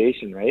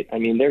motivation, right? I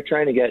mean, they're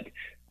trying to get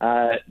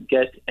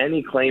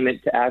any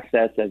claimant to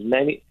access as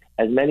many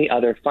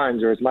other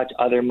funds or as much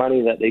other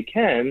money that they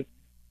can,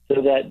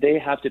 so that they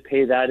have to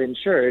pay that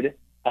insured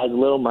as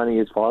little money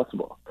as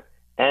possible.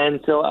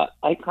 And so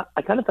I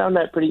kind of found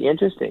that pretty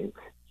interesting.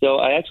 So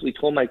I actually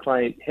told my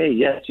client, hey,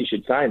 yes, you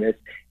should sign this.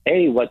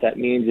 What that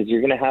means is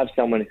you're going to have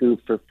someone who,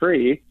 for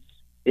free,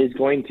 is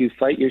going to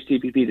fight your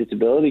CPP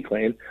disability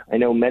claim. I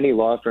know many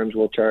law firms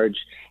will charge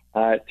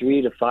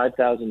 $3,000 to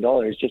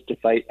 $5,000 just to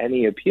fight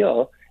any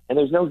appeal, and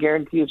there's no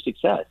guarantee of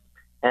success.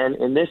 And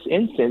in this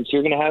instance,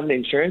 you're going to have an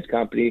insurance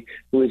company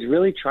who is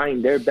really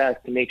trying their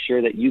best to make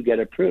sure that you get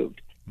approved.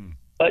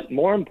 But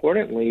more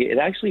importantly, it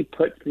actually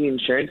puts the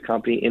insurance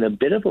company in a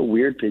bit of a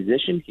weird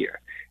position here.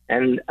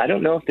 And I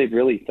don't know if they've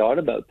really thought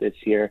about this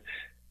here,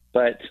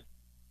 but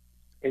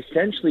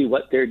essentially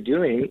what they're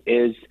doing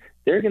is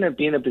they're going to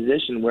be in a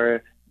position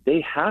where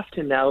they have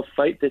to now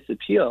fight this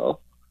appeal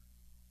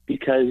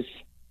because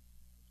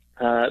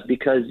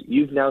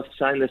you've now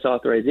signed this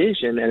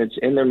authorization, and it's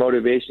in their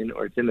motivation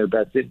or it's in their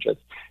best interest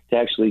to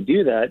actually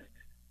do that.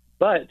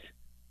 But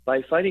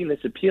by fighting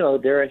this appeal,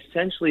 they're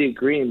essentially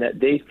agreeing that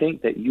they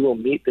think that you will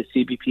meet the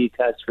CPP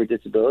test for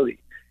disability.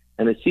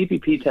 And the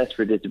CPP test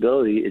for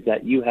disability is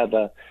that you have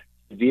a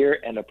severe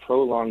and a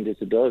prolonged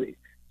disability.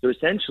 So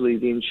essentially,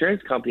 the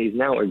insurance company is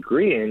now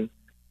agreeing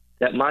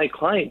that my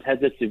client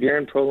has a severe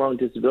and prolonged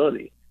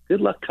disability.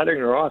 Good luck cutting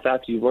her off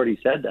after you've already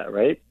said that,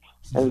 right?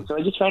 And so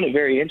I just found it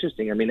very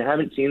interesting. I mean, I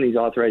haven't seen these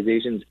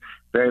authorizations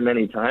very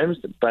many times,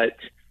 but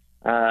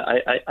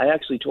I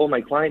actually told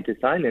my client to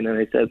sign in, and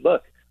I said,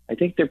 look, I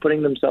think they're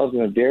putting themselves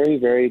in a very,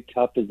 very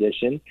tough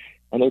position,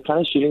 and they're kind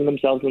of shooting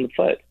themselves in the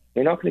foot.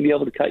 They're not going to be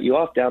able to cut you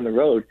off down the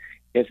road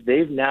if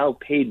they've now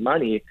paid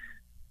money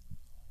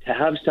to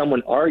have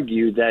someone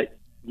argue that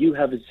you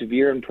have a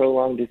severe and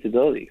prolonged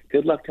disability.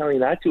 Good luck telling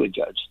that to a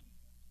judge.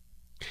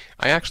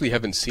 I actually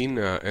haven't seen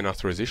an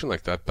authorization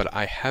like that, but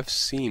I have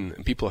seen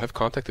people have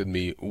contacted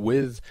me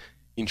with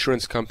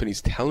insurance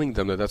companies telling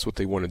them that that's what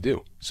they want to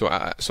do. So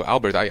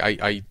Albert,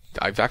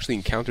 I've actually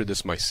encountered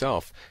this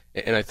myself,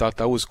 and I thought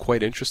that was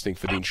quite interesting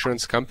for the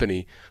insurance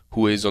company,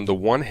 who is on the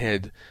one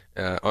hand,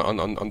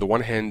 on the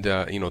one hand,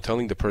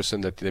 telling the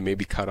person that they may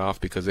be cut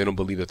off because they don't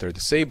believe that they're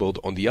disabled.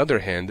 On the other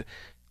hand,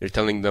 they're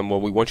telling them,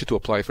 well, we want you to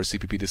apply for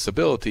CPP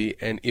disability,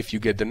 and if you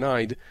get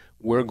denied,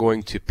 we're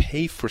going to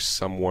pay for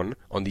someone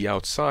on the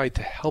outside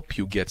to help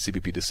you get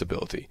CPP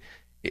disability.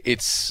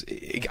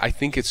 I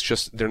think it's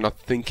just they're not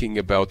thinking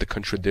about the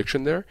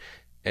contradiction there.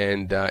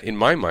 And in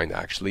my mind,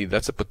 actually,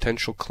 that's a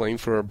potential claim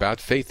for bad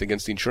faith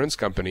against the insurance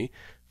company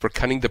for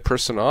cutting the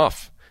person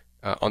off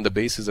on the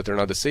basis that they're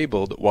not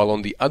disabled, while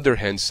on the other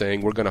hand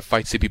saying we're going to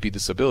fight CPP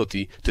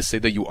disability to say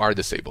that you are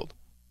disabled.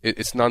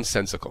 It's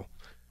nonsensical.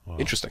 Wow.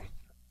 Interesting.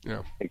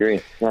 Yeah.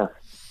 Agree. Yeah.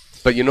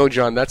 But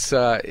John, that's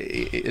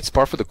it's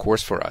par for the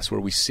course for us, where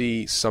we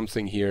see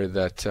something here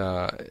that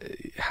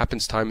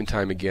happens time and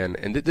time again.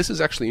 And this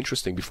is actually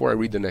interesting. Before I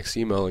read the next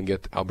email and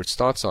get Albert's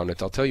thoughts on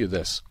it, I'll tell you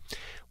this.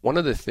 One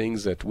of the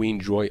things that we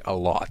enjoy a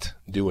lot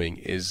doing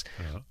is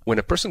when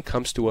a person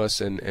comes to us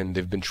and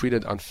they've been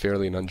treated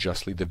unfairly and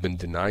unjustly, they've been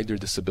denied their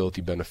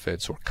disability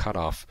benefits or cut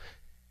off,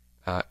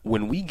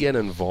 when we get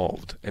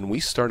involved and we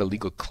start a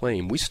legal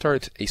claim, we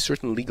start a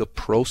certain legal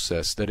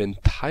process that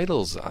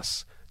entitles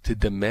us to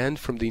demand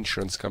from the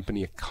insurance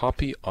company a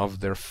copy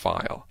of their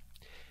file.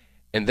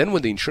 And then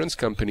when the insurance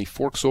company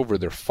forks over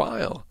their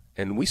file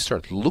and we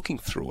start looking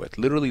through it,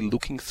 literally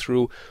looking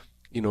through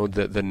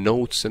the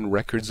notes and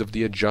records of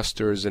the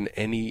adjusters and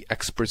any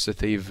experts that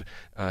they've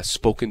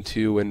spoken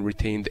to and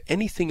retained,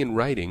 anything in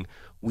writing,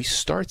 we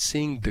start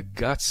seeing the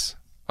guts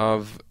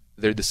of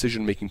their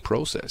decision-making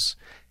process.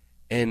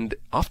 And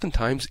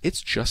oftentimes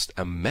it's just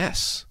a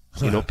mess.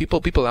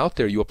 People out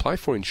there, you apply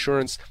for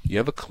insurance, you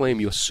have a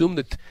claim, you assume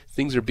that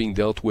things are being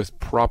dealt with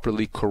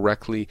properly,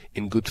 correctly,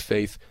 in good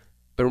faith.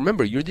 But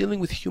remember, you're dealing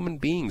with human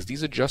beings.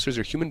 These adjusters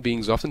are human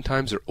beings.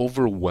 Oftentimes they're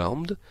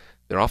overwhelmed.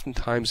 They're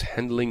oftentimes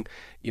handling,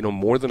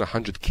 more than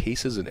 100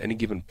 cases at any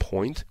given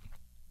point.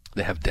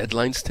 They have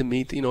deadlines to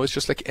meet. It's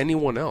just like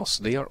anyone else.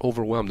 They are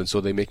overwhelmed, and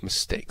so they make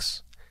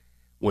mistakes.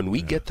 When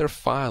we get their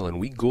file and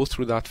we go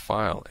through that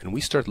file and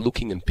we start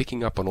looking and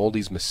picking up on all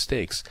these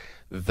mistakes,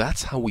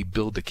 that's how we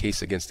build the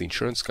case against the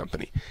insurance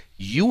company.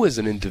 You as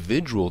an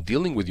individual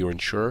dealing with your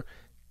insurer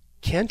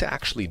can't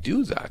actually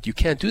do that. You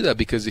can't do that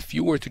because if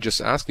you were to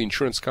just ask the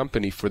insurance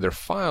company for their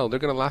file, they're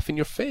going to laugh in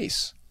your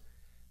face.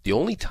 The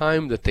only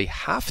time that they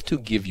have to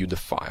give you the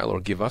file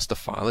or give us the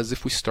file is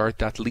if we start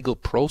that legal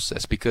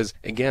process. Because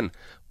again,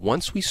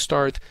 once we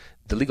start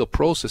the legal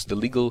process, the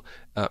legal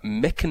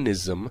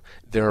mechanism,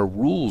 there are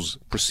rules,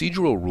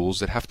 procedural rules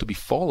that have to be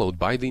followed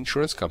by the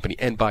insurance company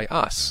and by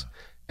us.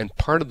 And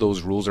part of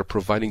those rules are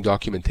providing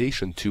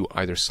documentation to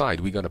either side.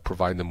 We got to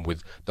provide them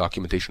with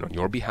documentation on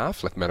your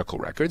behalf, like medical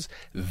records.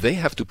 They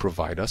have to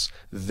provide us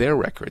their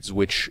records,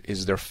 which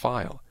is their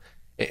file.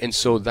 And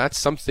so that's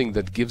something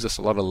that gives us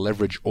a lot of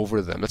leverage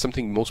over them. That's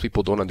something most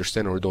people don't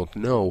understand or don't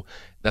know.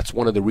 That's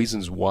one of the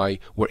reasons why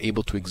we're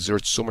able to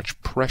exert so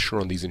much pressure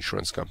on these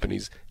insurance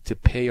companies to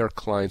pay our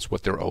clients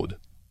what they're owed.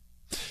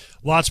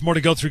 Lots more to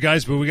go through,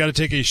 guys, but we got to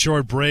take a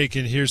short break,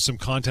 and here's some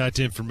contact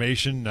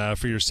information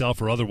for yourself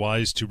or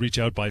otherwise to reach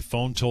out by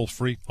phone, toll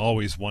free,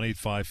 always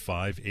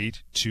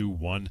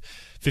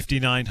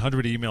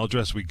 1-855-821-5900. Email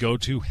address we go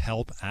to,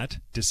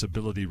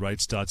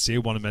 help@disabilityrights.ca.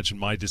 Want to mention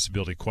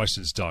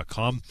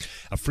mydisabilityquestions.com.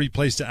 A free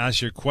place to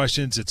ask your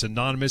questions. It's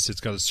anonymous.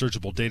 It's got a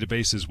searchable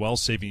database as well,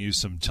 saving you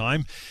some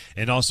time.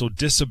 And also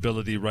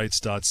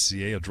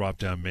disabilityrights.ca, a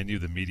drop-down menu,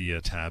 the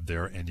media tab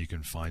there, and you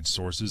can find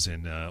sources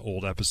and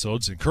old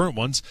episodes and current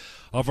ones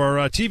of our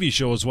TV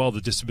show as well,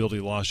 the Disability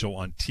Law Show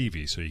on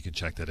TV, so you can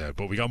check that out.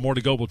 But we got more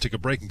to go. We'll take a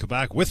break and come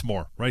back with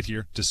more right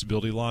here,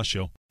 Disability Law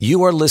Show.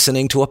 You are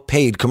listening to a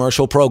paid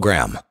commercial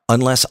program.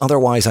 Unless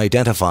otherwise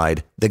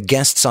identified, the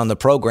guests on the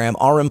program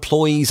are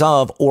employees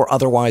of or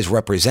otherwise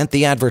represent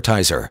the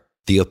advertiser.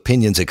 The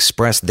opinions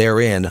expressed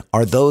therein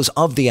are those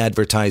of the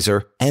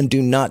advertiser and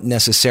do not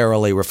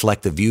necessarily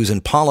reflect the views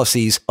and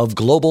policies of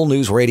Global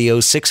News Radio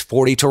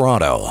 640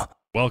 Toronto.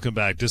 Welcome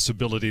back,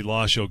 Disability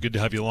Law Show. Good to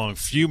have you along.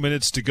 Few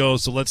minutes to go,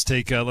 so let's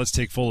take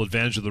full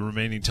advantage of the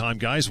remaining time,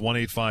 guys.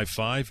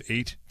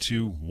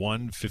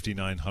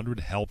 1-855-821-5900.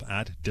 Help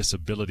at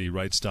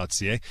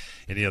disabilityrights.ca.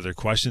 Any other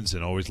questions?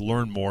 And always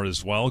learn more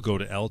as well. Go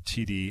to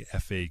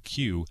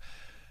ltdfaq.ca.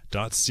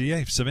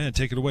 Savannah,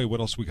 take it away. What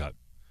else we got?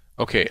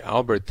 Okay,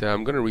 Albert,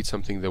 I'm going to read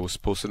something that was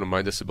posted on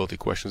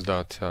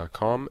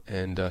mydisabilityquestions.com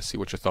and see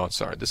what your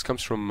thoughts are. This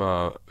comes from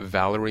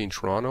Valerie in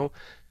Toronto.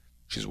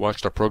 She's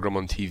watched our program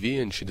on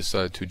TV and she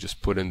decided to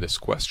just put in this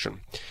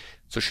question.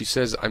 So she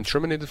says, I'm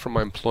terminated from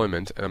my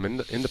employment and I'm in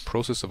the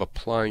process of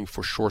applying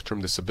for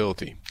short-term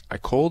disability. I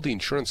called the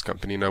insurance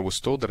company and I was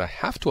told that I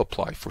have to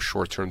apply for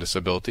short-term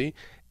disability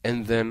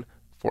and then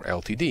for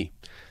LTD.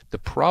 The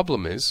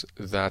problem is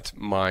that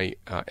my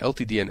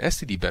LTD and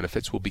STD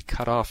benefits will be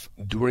cut off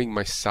during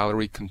my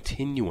salary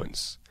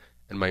continuance.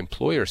 And my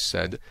employer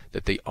said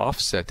that they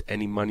offset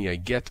any money I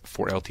get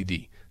for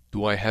LTD.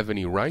 Do I have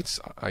any rights?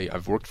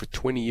 I've worked for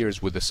 20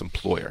 years with this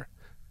employer.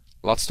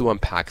 Lots to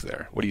unpack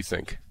there. What do you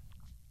think?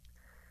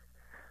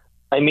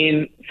 I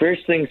mean,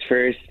 first things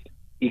first,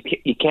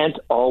 you can't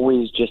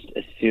always just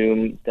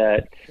assume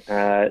that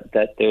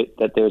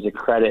there's a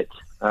credit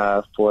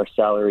for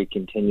salary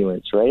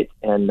continuance, right?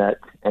 And that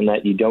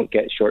you don't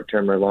get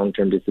short-term or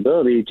long-term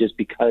disability just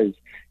because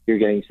you're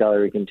getting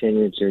salary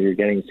continuance or you're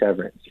getting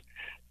severance.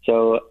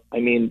 So, I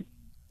mean,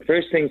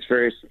 first things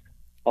first,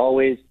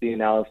 always the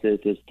analysis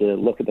is to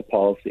look at the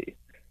policy.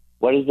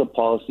 What does the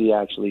policy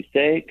actually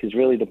say? Because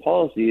really the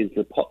policy is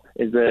the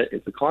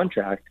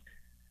contract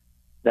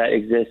that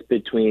exists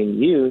between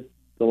you,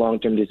 the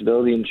long-term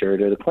disability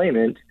insured or the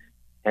claimant,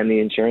 and the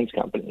insurance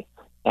company.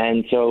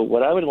 And so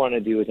what I would want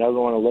to do is I would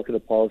want to look at the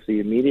policy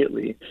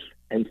immediately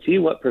and see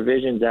what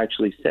provisions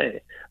actually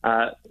say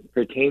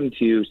pertain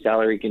to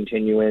salary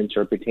continuance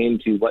or pertain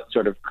to what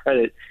sort of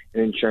credit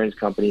an insurance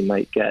company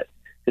might get.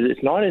 Because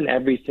it's not in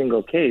every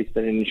single case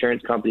that an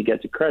insurance company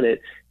gets a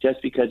credit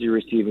just because you're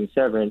receiving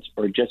severance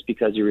or just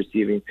because you're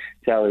receiving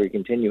salary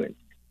continuance.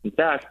 In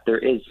fact, there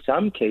is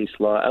some case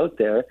law out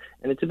there,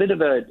 and it's a bit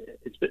of a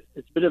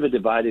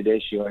divided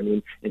issue. I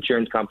mean,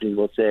 insurance companies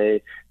will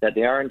say that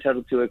they are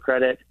entitled to a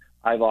credit.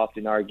 I've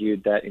often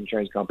argued that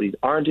insurance companies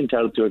aren't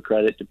entitled to a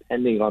credit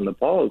depending on the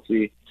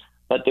policy,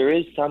 but there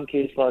is some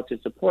case law to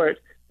support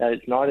that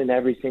it's not in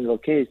every single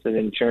case that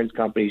insurance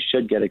companies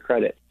should get a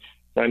credit.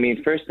 So, I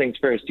mean, first things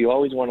first, you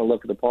always want to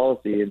look at the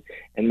policy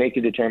and make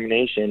a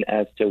determination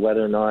as to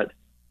whether or not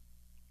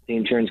the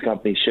insurance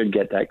company should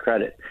get that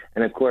credit.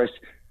 And, of course,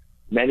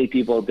 many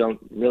people don't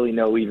really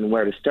know even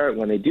where to start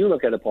when they do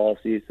look at a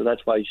policy, so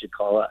that's why you should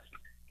call us.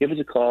 Give us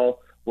a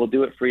call. We'll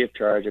do it free of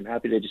charge. I'm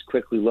happy to just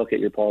quickly look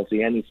at your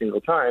policy any single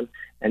time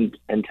and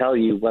tell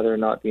you whether or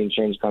not the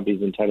insurance company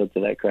is entitled to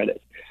that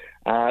credit.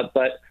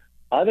 But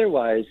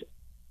otherwise,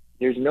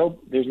 there's no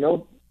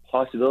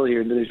possibility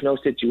or there's no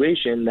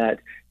situation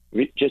that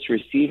just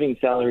receiving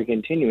salary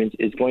continuance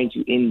is going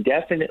to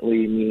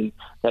indefinitely mean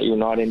that you're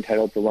not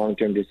entitled to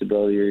long-term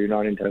disability or you're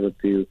not entitled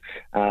to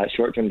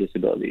short-term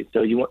disability.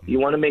 So you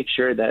want to make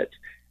sure that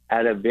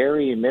at a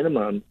very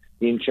minimum,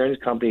 the insurance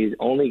company is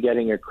only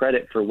getting a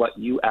credit for what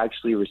you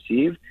actually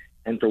receive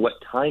and for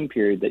what time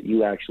period that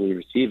you actually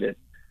receive it.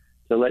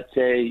 So let's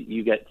say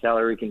you get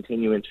salary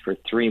continuance for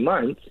 3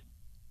 months.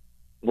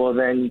 Well,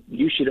 then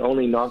you should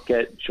only not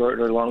get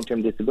short or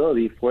long-term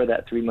disability for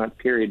that 3-month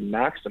period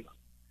maximum.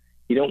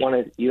 You don't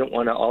want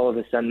to all of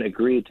a sudden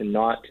agree to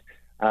not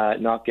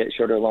get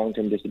short or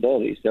long-term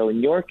disability. So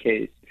in your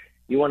case,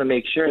 you want to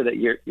make sure that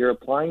you're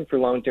applying for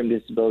long-term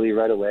disability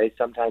right away.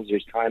 Sometimes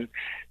there's time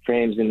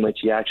frames in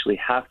which you actually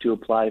have to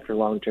apply for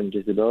long-term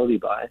disability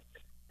by,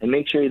 and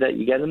make sure that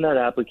you get in that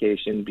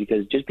application,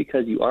 because just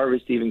because you are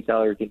receiving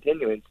salary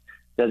continuance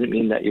doesn't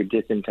mean that you're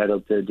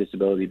disentitled to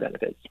disability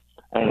benefits.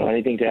 I don't know,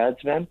 anything to add,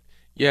 Sven?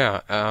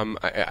 Yeah,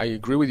 I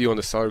agree with you on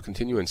the salary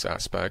continuance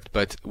aspect,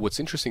 but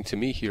what's interesting to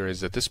me here is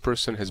that this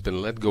person has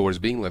been let go or is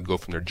being let go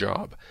from their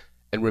job.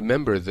 And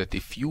remember that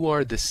if you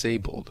are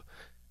disabled,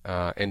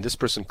 and this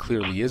person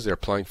clearly is, they're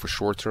applying for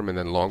short-term and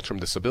then long-term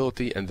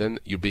disability, and then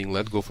you're being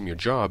let go from your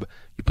job,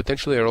 you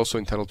potentially are also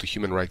entitled to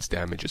human rights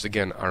damages.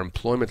 Again, our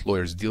employment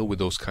lawyers deal with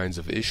those kinds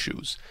of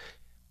issues.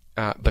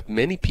 But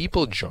many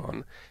people,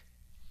 John,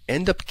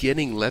 end up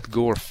getting let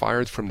go or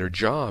fired from their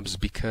jobs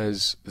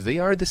because they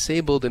are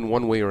disabled in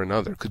one way or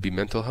another. Could be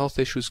mental health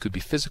issues, could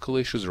be physical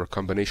issues, or a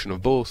combination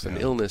of both, an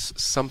illness,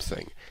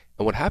 something.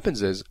 And what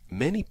happens is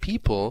many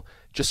people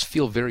just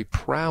feel very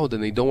proud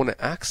and they don't want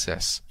to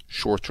access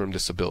short-term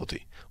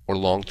disability or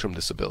long-term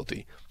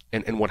disability.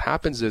 And what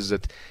happens is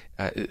that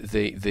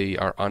they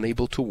are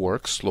unable to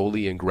work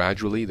slowly and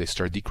gradually. They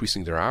start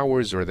decreasing their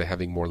hours, or they're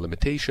having more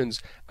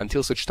limitations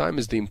until such time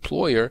as the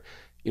employer,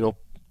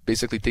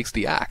 basically takes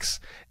the axe.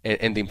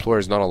 And the employer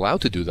is not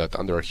allowed to do that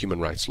under our human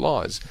rights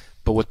laws.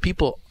 But what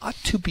people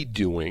ought to be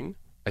doing,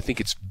 I think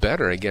it's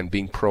better, again,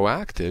 being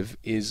proactive,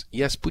 is,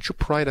 yes, put your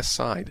pride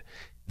aside.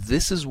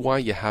 This is why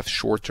you have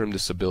short-term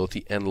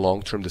disability and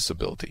long-term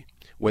disability.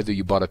 Whether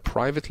you bought it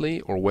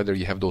privately or whether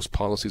you have those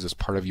policies as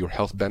part of your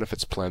health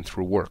benefits plan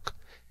through work.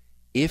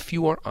 If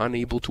you are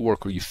unable to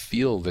work, or you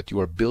feel that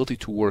your ability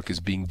to work is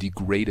being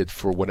degraded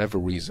for whatever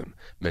reason,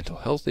 mental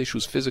health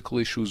issues, physical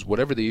issues,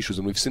 whatever the issues,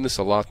 and we've seen this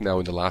a lot now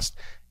in the last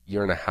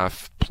year and a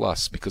half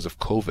plus because of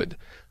COVID,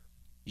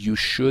 you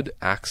should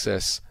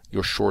access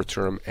your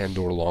short-term and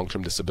or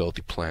long-term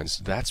disability plans.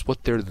 That's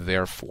what they're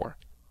there for.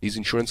 These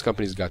insurance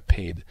companies got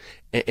paid.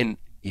 And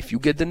if you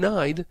get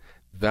denied,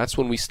 that's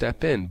when we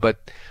step in.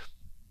 But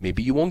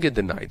maybe you won't get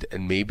denied,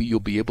 and maybe you'll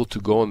be able to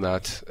go on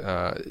that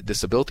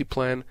disability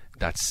plan,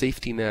 that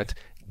safety net,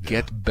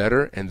 get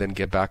better, and then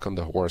get back on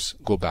the horse,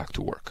 go back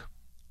to work.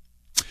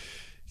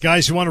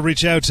 Guys, you want to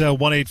reach out to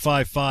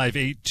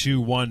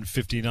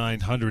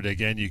 1-855-821-5900.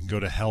 Again, you can go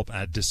to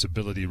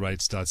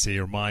help@disabilityrights.ca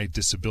or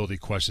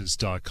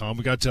mydisabilityquestions.com.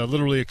 We got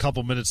literally a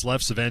couple minutes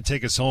left. Sivan,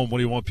 take us home. What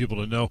do you want people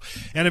to know?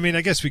 And,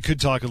 I guess we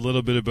could talk a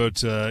little bit about,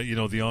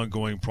 the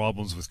ongoing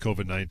problems with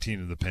COVID-19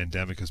 and the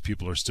pandemic, because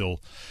people are still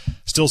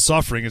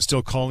suffering and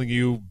still calling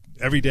you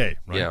every day,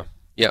 right?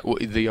 Yeah, well,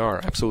 they are,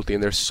 absolutely.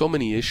 And there's so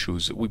many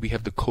issues. We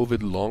have the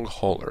COVID long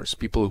haulers,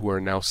 people who are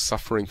now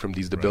suffering from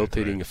these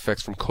debilitating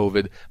effects from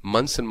COVID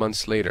months and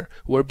months later,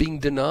 who are being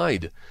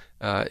denied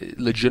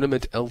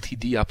legitimate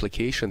LTD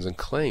applications and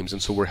claims.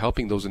 And so we're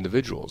helping those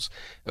individuals.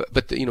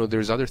 But,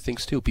 there's other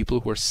things too. People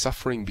who are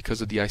suffering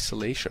because of the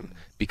isolation,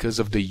 because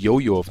of the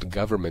yo-yo of the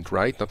government,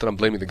 right? Not that I'm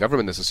blaming the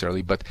government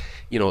necessarily, but,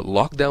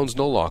 lockdowns,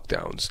 no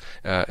lockdowns,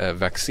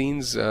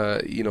 vaccines,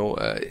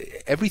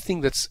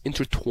 everything that's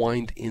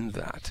intertwined in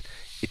that.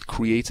 It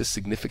creates a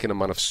significant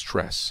amount of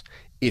stress.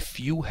 If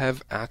you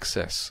have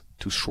access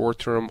to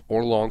short-term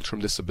or long-term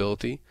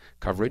disability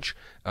coverage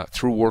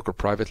through work or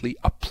privately,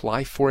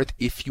 apply for it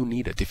if you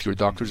need it, if your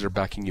doctors are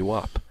backing you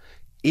up.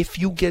 If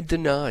you get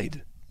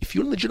denied, if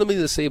you're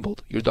legitimately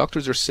disabled, your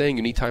doctors are saying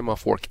you need time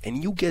off work,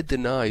 and you get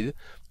denied,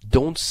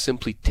 don't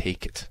simply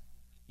take it.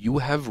 You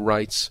have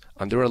rights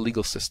under our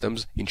legal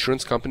systems.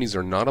 Insurance companies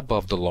are not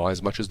above the law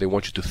as much as they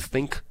want you to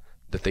think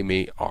that they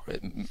may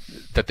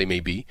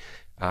be.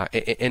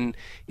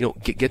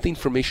 Get the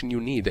information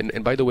you need.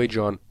 And by the way,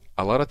 John,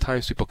 a lot of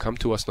times people come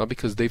to us not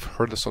because they've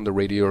heard us on the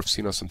radio or have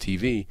seen us on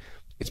TV.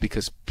 It's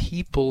because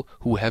people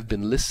who have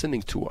been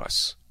listening to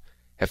us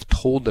have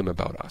told them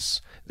about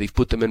us. They've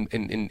put them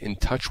in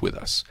touch with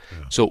us.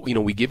 Yeah. So,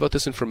 we give out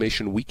this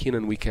information week in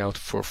and week out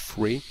for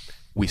free.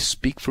 We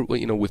speak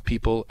with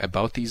people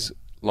about these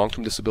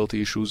long-term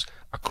disability issues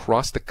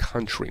across the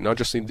country, not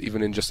just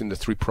even in the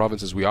three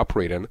provinces we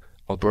operate in,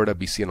 Alberta,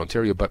 BC, and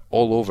Ontario, but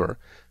all over.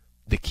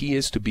 The key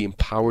is to be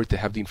empowered to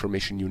have the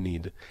information you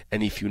need.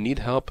 And if you need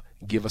help,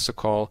 give us a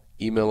call,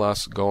 email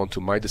us, go on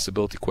to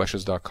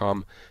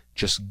mydisabilityquestions.com.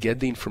 Just get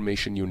the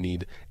information you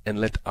need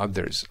and let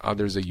others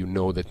that you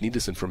know that need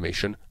this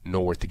information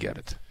know where to get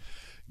it.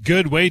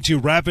 Good way to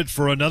wrap it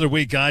for another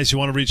week, guys. You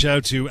want to reach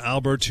out to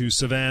Albert, to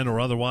Sivan, or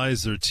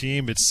otherwise their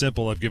team. It's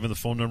simple. I've given the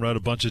phone number out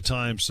a bunch of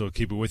times, so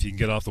keep it with you. You can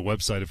get off the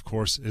website, of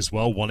course, as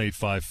well.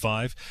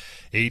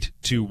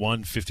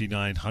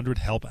 1-855-821-5900.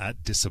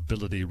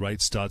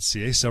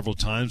 help@disabilityrights.ca. Several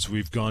times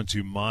we've gone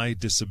to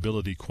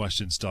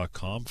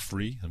mydisabilityquestions.com,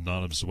 free,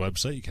 anonymous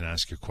website. You can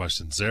ask your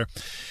questions there.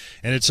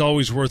 And it's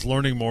always worth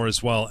learning more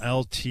as well.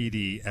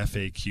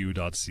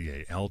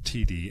 LTDFAQ.ca.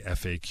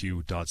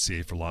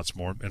 LTDFAQ.ca for lots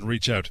more. And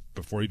reach out.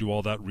 Before you do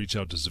all that, reach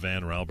out to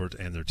Sivan or Albert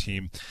and their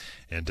team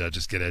and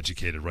just get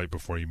educated right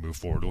before you move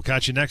forward. We'll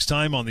catch you next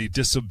time on the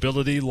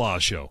Disability Law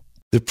Show.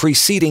 The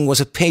preceding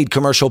was a paid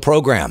commercial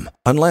program.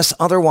 Unless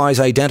otherwise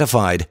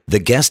identified, the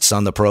guests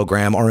on the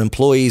program are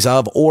employees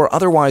of or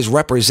otherwise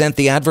represent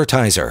the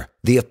advertiser.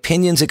 The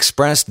opinions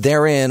expressed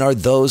therein are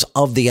those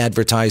of the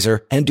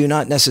advertiser and do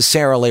not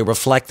necessarily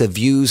reflect the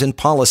views and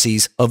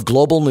policies of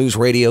Global News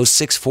Radio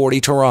 640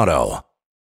 Toronto.